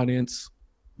in the audience.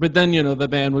 But then,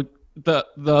 the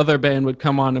other band would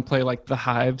come on and play like the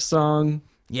Hives song.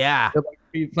 Yeah. They'd, like,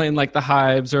 be playing like the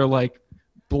Hives or like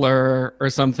Blur or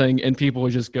something, and people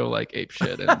would just go like ape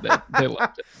shit, and they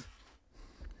loved it.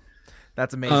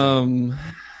 That's amazing.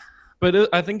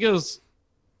 But I think it was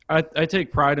I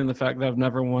take pride in the fact that I've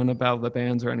never won a Battle of the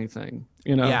Bands or anything.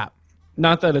 You know, Yeah.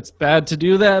 Not that it's bad to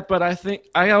do that, but I think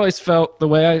I always felt the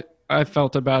way I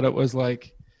felt about it was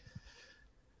like,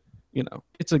 you know,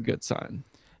 it's a good sign.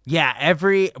 Yeah,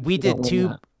 we did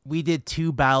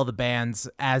two Battle of the Bands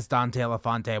as Dante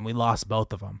Elefante, and we lost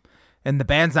both of them. And the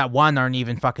bands that won aren't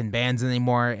even fucking bands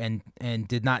anymore, and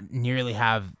did not nearly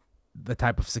have the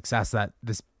type of success that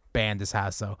this band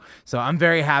has. So I'm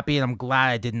very happy, and I'm glad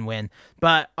I didn't win.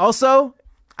 But also,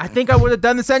 I think I would have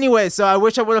done this anyway. So I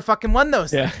wish I would have fucking won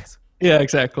those things. Yeah,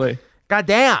 exactly. God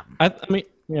damn. I mean,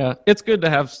 yeah, it's good to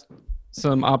have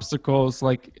some obstacles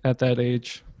like at that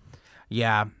age.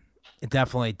 Yeah. It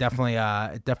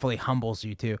definitely humbles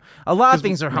you too. A lot of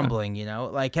things are humbling, you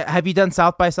know. Like, have you done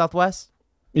South by Southwest?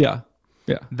 Yeah.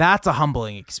 That's a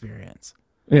humbling experience.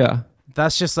 Yeah.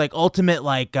 That's just like ultimate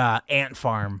like ant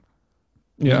farm.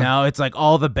 Yeah. You know, it's like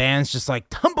all the bands just like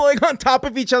tumbling on top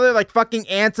of each other like fucking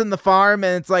ants in the farm,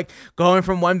 and it's like going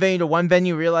from one venue to one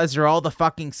venue, realize they're all the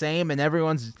fucking same and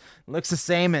everyone's looks the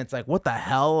same, and it's like, what the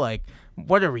hell? Like,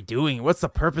 what are we doing? What's the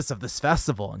purpose of this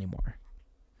festival anymore?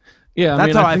 Yeah,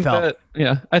 that's how I felt.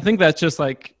 I think that's just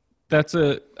like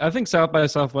I think South by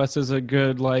Southwest is a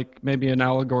good like maybe an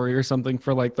allegory or something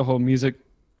for like the whole music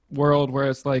world, where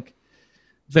it's like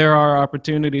there are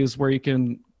opportunities where you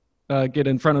can get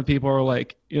in front of people, or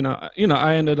like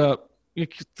I ended up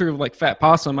through like Fat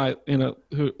Possum,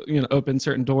 who opened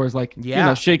certain doors, like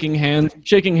shaking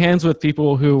hands with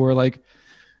people who were like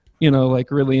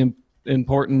like really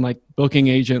important, like booking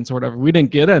agents or whatever. We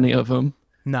didn't get any of them.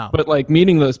 No. But like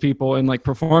meeting those people and like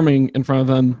performing in front of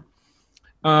them,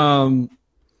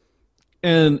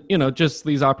 and just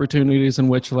these opportunities in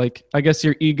which like I guess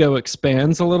your ego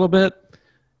expands a little bit,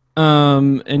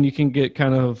 and you can get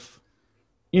kind of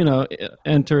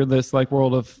enter this like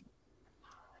world of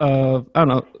I don't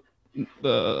know,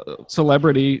 the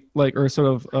celebrity, like, or sort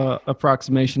of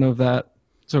approximation of that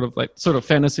sort of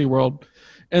fantasy world.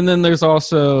 And then there's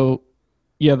also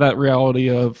that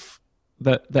reality of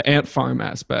the ant farm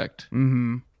aspect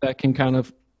that can kind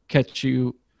of catch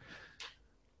you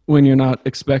when you're not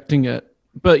expecting it.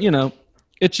 But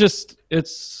it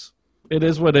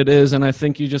is what it is, and I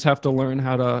think you just have to learn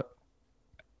how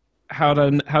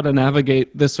to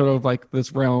navigate this sort of like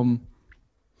this realm,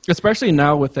 especially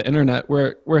now with the internet,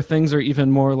 where things are even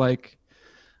more like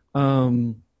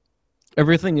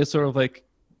everything is sort of like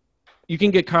you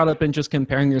can get caught up in just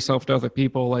comparing yourself to other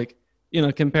people, like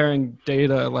comparing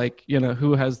data, like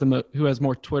who has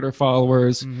more Twitter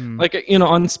followers, like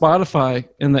on Spotify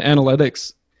in the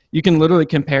analytics, you can literally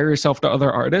compare yourself to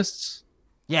other artists.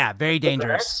 Yeah, very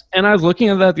dangerous. And I was looking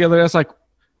at that the other day. I was like,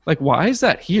 why is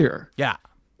that here? Yeah,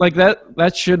 like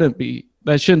that shouldn't be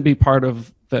part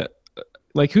of that.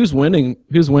 Like, who's winning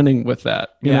with that?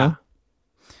 You know?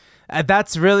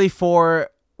 That's really for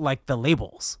like the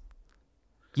labels.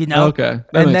 Okay,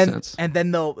 that makes sense. And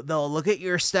then they'll look at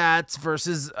your stats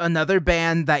versus another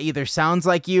band that either sounds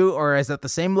like you or is at the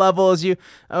same level as you.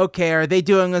 Okay, are they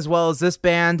doing as well as this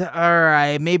band? All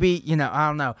right, maybe I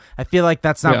don't know. I feel like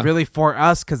that's not really for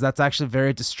us, because that's actually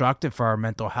very destructive for our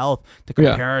mental health to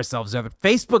compare ourselves to other.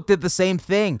 Facebook did the same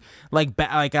thing. Like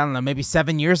I don't know, maybe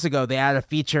 7 years ago, they had a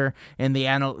feature in the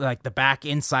the back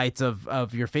insights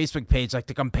of your Facebook page, like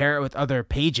to compare it with other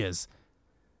pages,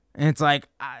 and it's like.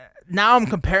 Now I'm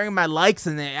comparing my likes,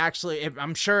 and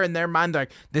I'm sure in their mind, they're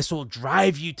like, this will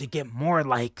drive you to get more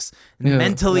likes.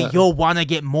 Mentally, you'll want to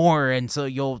get more, and so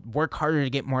you'll work harder to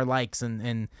get more likes,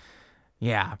 and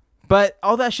yeah. But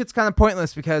all that shit's kind of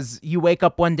pointless, because you wake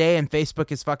up one day and Facebook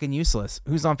is fucking useless.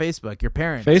 Who's on Facebook? Your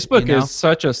parents. Facebook is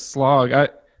such a slog. I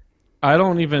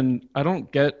don't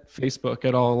get Facebook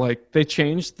at all. Like, they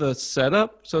changed the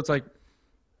setup, so it's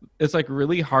like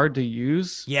really hard to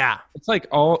use. Yeah. It's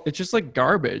just like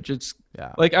garbage. It's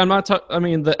like, I'm not I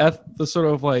mean, the sort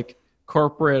of like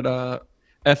corporate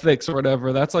ethics or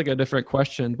whatever, that's like a different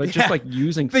question, but just like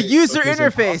using the user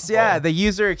interface. Yeah. The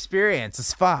user experience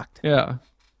is fucked. Yeah.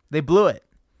 They blew it.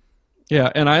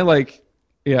 Yeah. And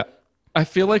I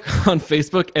feel like on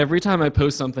Facebook, every time I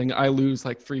post something, I lose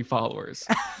like 3 followers.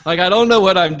 Like, I don't know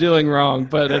what I'm doing wrong,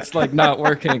 but it's like not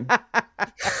working.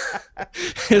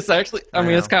 It's actually, I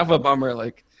mean, it's kind of a bummer.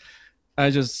 Like, I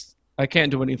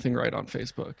can't do anything right on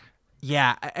Facebook.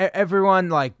 Yeah. Everyone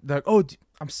like, oh,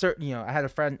 I'm certain, I had a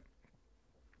friend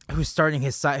who's starting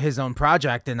his own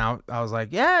project, and I was like,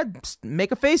 yeah,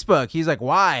 make a Facebook. He's like,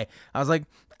 why? I was like,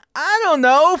 I don't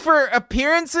know, for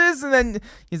appearances. And then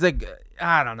he's like,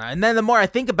 I don't know. And then the more I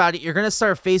think about it, you're going to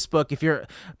start Facebook if you're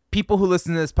people who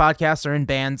listen to this podcast are in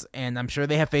bands, and I'm sure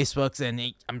they have Facebooks,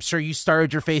 and I'm sure you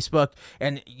started your Facebook,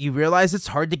 and you realize it's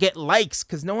hard to get likes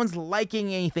because no one's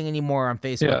liking anything anymore on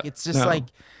Facebook. It's just like,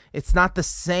 it's not the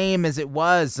same as it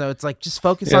was. So it's like, just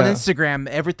focus on Instagram.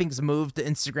 Everything's moved to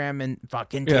Instagram and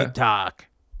fucking TikTok.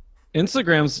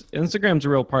 Instagram's a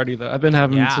real party, though. I've been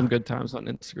having some good times on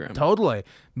Instagram. Totally.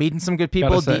 Meeting some good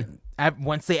people.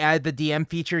 Once they add the DM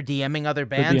feature, DMing other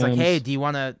bands, like, hey, do you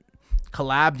want to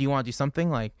collab? Do you want to do something?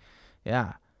 Like,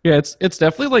 yeah, it's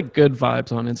definitely like good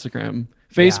vibes on Instagram.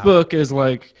 Facebook is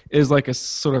like a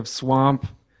sort of swamp,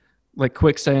 like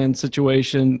quicksand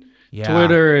situation.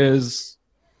 Twitter is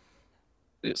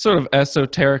sort of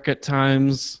esoteric at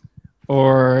times,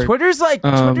 or Twitter's like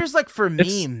for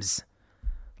memes.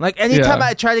 Like, anytime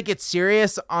I try to get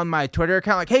serious on my Twitter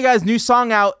account, like, hey guys, new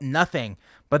song out, nothing.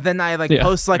 But then I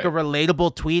post a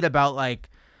relatable tweet about, like,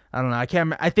 I don't know, I can't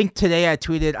remember. I think today I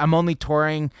tweeted, I'm only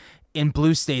touring in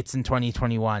blue states in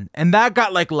 2021, and that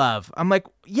got like love. I'm like,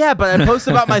 yeah, but I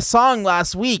posted about my song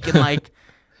last week, and like,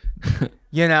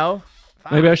 you know,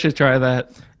 maybe I should try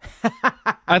that.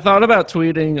 I thought about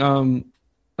tweeting,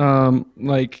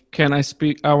 like, can I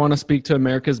speak? I want to speak to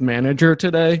America's manager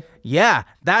today. Yeah,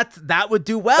 that would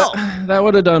do well. That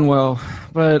would have done well,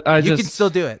 but you can still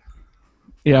do it.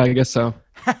 Yeah, I guess so.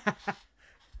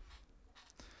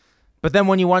 But then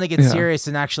when you want to get serious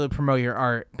and actually promote your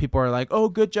art, people are like, "Oh,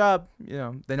 good job." You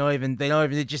know, they don't even they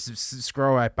just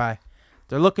scroll right by.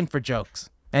 They're looking for jokes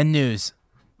and news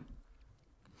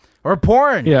or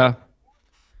porn. Yeah.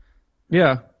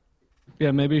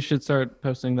 Maybe you should start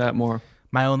posting that more.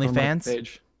 My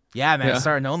OnlyFans. Yeah, man,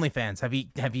 starting OnlyFans.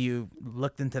 Have you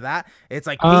looked into that? It's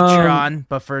like Patreon,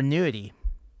 but for nudity.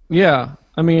 Yeah,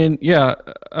 I mean,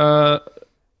 I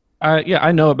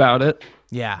know about it.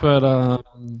 Yeah, but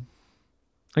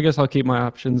I guess I'll keep my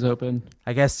options open.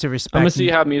 I guess to respect. I'm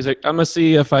gonna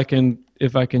see if I can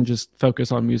just focus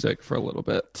on music for a little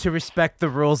bit. To respect the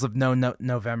rules of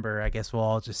November, I guess we'll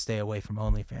all just stay away from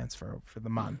OnlyFans for the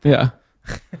month. Yeah.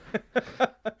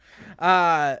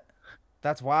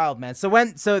 That's wild, man. So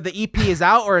the EP is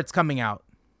out or it's coming out?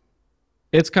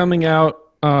 It's coming out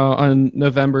on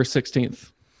November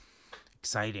 16th.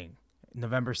 Exciting.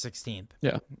 November 16th.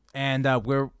 Yeah. And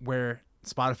we're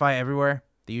Spotify everywhere.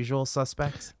 The usual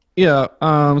suspects. Yeah,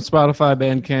 Spotify,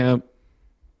 Bandcamp.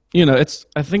 You know,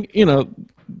 I think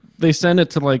they send it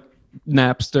to like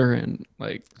Napster and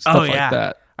like stuff like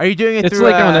that. Are you doing it it's through?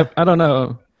 It's like I don't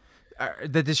know.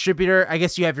 The distributor. I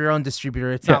guess you have your own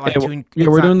distributor. It's not like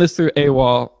we're doing this through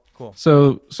AWOL. Cool.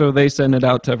 So they send it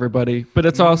out to everybody, but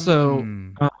it's also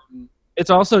going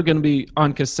to be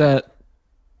on cassette,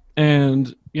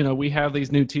 and we have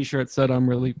these new T-shirts that I'm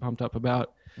really pumped up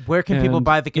about. Where can people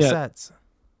buy the cassettes? Yeah.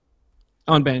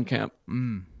 On Bandcamp.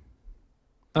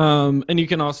 And you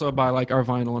can also buy like our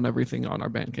vinyl and everything on our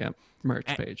Bandcamp merch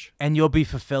page. And you'll be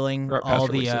fulfilling all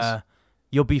the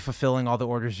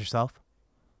orders yourself?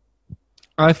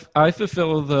 I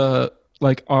fulfill the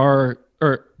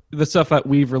the stuff that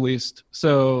we've released.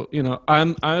 So,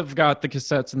 I've got the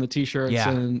cassettes and the T-shirts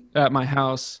and at my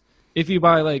house. If you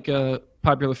buy like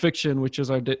Popular Fiction, which is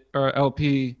our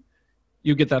LP,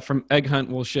 you get that from Egg Hunt.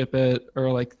 We'll ship it,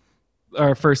 or like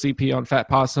our first EP on Fat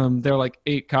Possum. There are like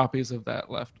 8 copies of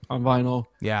that left on vinyl.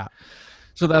 Yeah.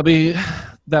 So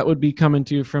that would be coming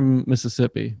to you from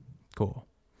Mississippi. Cool.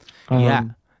 Yeah.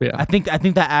 I think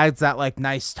that adds that like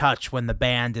nice touch when the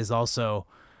band is also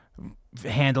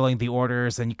handling the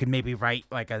orders, and you could maybe write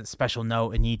like a special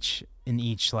note in each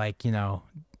like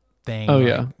thing. Oh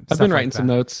yeah, I've been writing some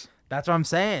notes. That's what I'm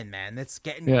saying, man. It's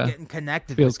getting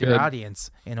connected Feels with your good. audience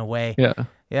in a way.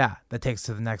 Yeah, that takes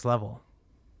to the next level.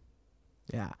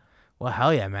 Yeah. Well,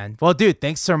 hell yeah, man. Well, dude,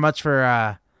 thanks so much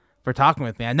for talking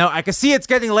with me. I know I can see it's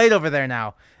getting late over there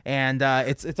now, and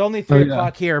it's only 3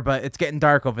 o'clock here, but it's getting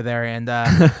dark over there. And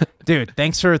dude,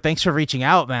 thanks for reaching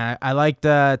out, man. I liked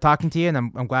talking to you, and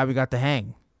I'm glad we got to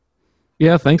hang.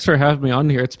 Yeah, thanks for having me on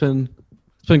here. It's been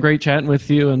great chatting with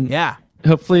you, and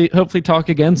hopefully talk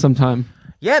again sometime.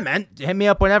 Yeah, man. Hit me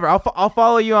up whenever. I'll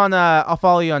follow you on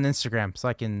Instagram so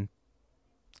I can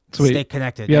stay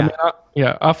connected. Yeah,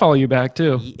 man, I'll follow you back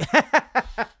too.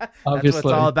 That's what it's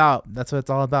all about.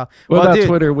 What about dude,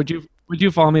 Twitter? Would you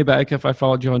follow me back if I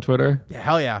followed you on Twitter? Yeah,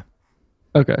 hell yeah.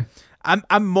 Okay.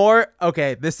 I'm more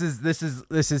okay. This is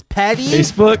petty.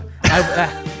 Facebook.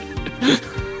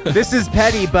 This is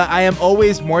petty, but I am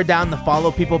always more down to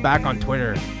follow people back on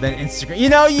Twitter than Instagram.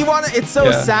 You want to. It's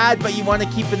so sad, but you want to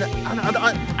keep it.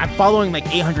 I'm following like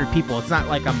 800 people. It's not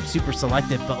like I'm super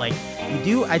selective, but like I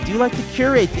do like to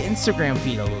curate the Instagram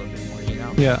feed a little bit more.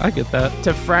 Yeah, I get that.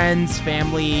 To friends,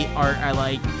 family, art I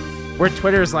like, Where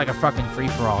Twitter's like a fucking free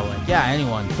for all. Like, yeah,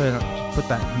 anyone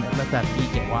let that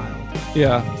feed get wild.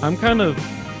 Yeah, I'm kind of.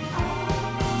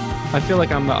 I feel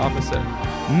like I'm the opposite.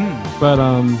 But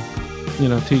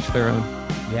teach their own.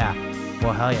 Yeah.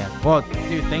 Well, hell yeah. Well,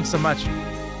 dude, thanks so much.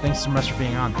 Thanks so much for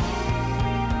being on.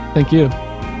 Thank you.